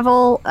Henry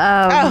Cavill.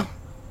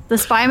 The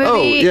spy movie.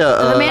 Oh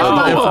yeah, The Man from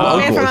Man Uncle. from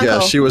Man from Yeah,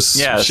 Uncle. she was.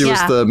 Yes. She was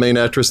Yeah. the main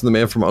actress in The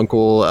Man from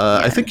Uncle.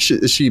 I think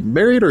is she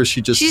married or is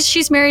she just?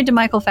 She's married to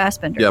Michael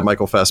Fassbender. yeah,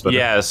 Michael Fassbender.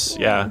 Yes.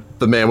 Yeah.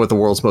 The man with the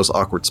world's most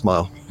awkward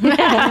smile. I'm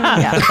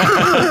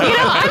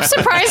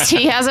surprised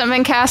he hasn't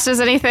been cast as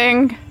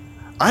anything.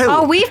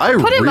 We've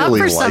put him up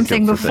for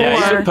something before. Yeah,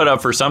 he's Or- been put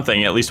up for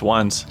something at least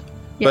once.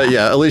 But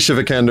yeah, Alicia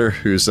Vikander,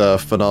 who's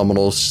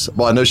phenomenal.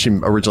 Well, I know she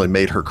originally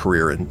made her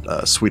career in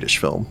Swedish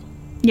film.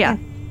 Yeah,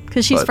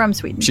 because she's But from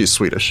Sweden. She's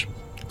Swedish.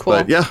 Cool.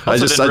 But yeah, I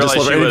Also just didn't love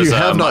realize her. she And if was, you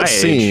have my not age.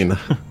 seen,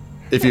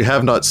 if you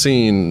have not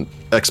seen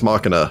Ex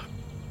Machina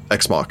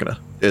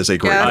is a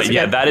great. Yeah, Uh, That's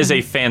yeah, good. that is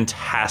a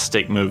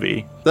fantastic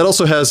movie. That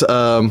also has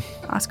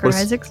Oscar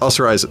Isaacs.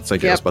 Oscar Isaac.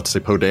 Thank you. I was Yep. about to say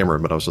Poe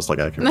Dameron, but I was just like,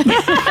 I can. I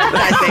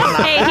think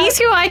not. Hey, he's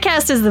who I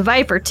cast as the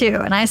Viper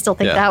too, and I still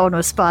think Yeah. that one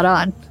was spot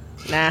on.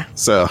 Nah.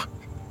 So,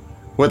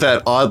 with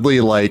that oddly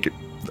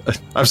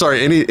I'm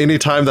sorry. Any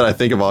time that I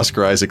think of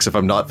Oscar Isaacs, if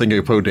I'm not thinking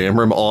of Poe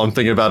Dameron, all I'm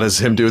thinking about is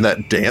him doing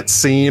that dance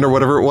scene or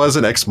whatever it was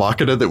in Ex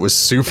Machina that was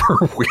super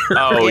weird.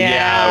 Oh Yeah,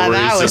 yeah, where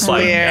that he's was just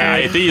like, weird.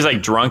 I think he's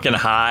like drunk and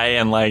high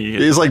and like,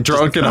 He's like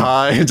drunk and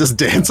high and just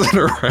dancing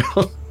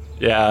around.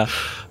 yeah,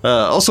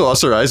 Also,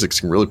 Oscar Isaacs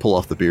can really pull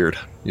off the beard.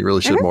 You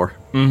really should more.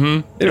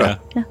 Anyway, yeah.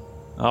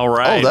 All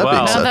right, that being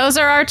well, said- Now, those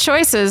are our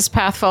choices,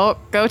 Pathfolk.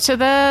 Go to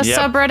the Yep.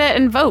 subreddit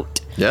and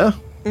vote. yeah.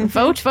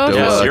 Vote. Go,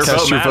 Yes, your cast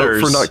vote your vote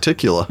for matters.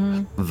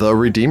 Nocticula, the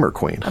Redeemer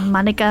Queen.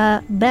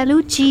 Monica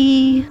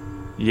Bellucci.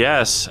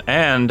 yes,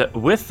 and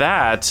with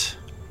that,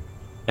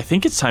 I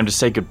think it's time to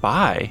say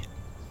goodbye.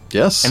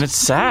 Yes. And it's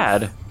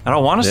sad. I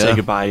don't want to say Yeah.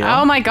 goodbye yet.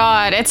 Oh my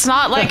god, it's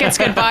not like it's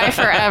goodbye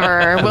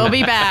forever. We'll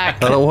be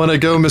back. I don't want to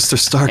go, Mr.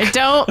 Stark.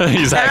 Don't.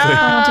 Exactly.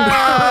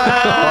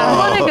 I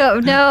want to go.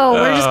 No,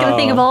 we're just gonna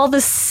think of all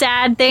the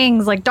sad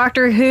things like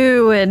Doctor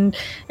Who and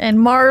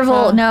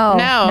Marvel.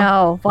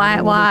 No.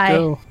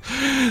 Why?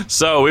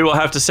 So we will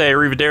have to say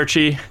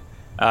arrivederci,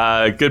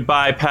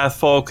 goodbye,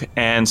 Pathfolk,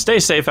 and stay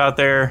safe out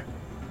there.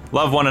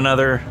 Love one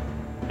another,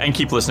 and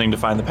keep listening to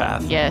Find the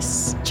Path.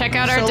 Yes. Check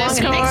out our So long and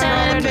Discord thanks for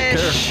all the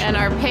fish. and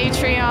our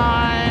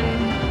Patreon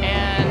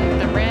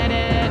and the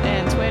Reddit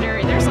and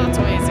Twitter. There's lots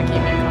of ways to keep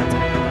in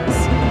contact with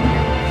us.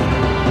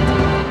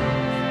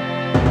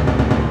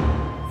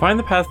 Find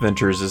the Path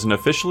Ventures is an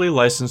officially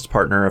licensed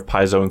partner of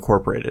Paizo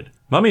Incorporated.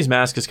 Mummy's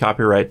Mask is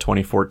copyright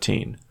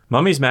 2014.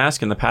 Mummy's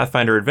Mask and the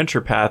Pathfinder Adventure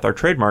Path are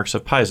trademarks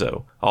of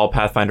Paizo. All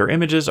Pathfinder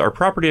images are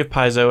property of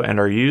Paizo and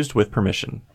are used with permission.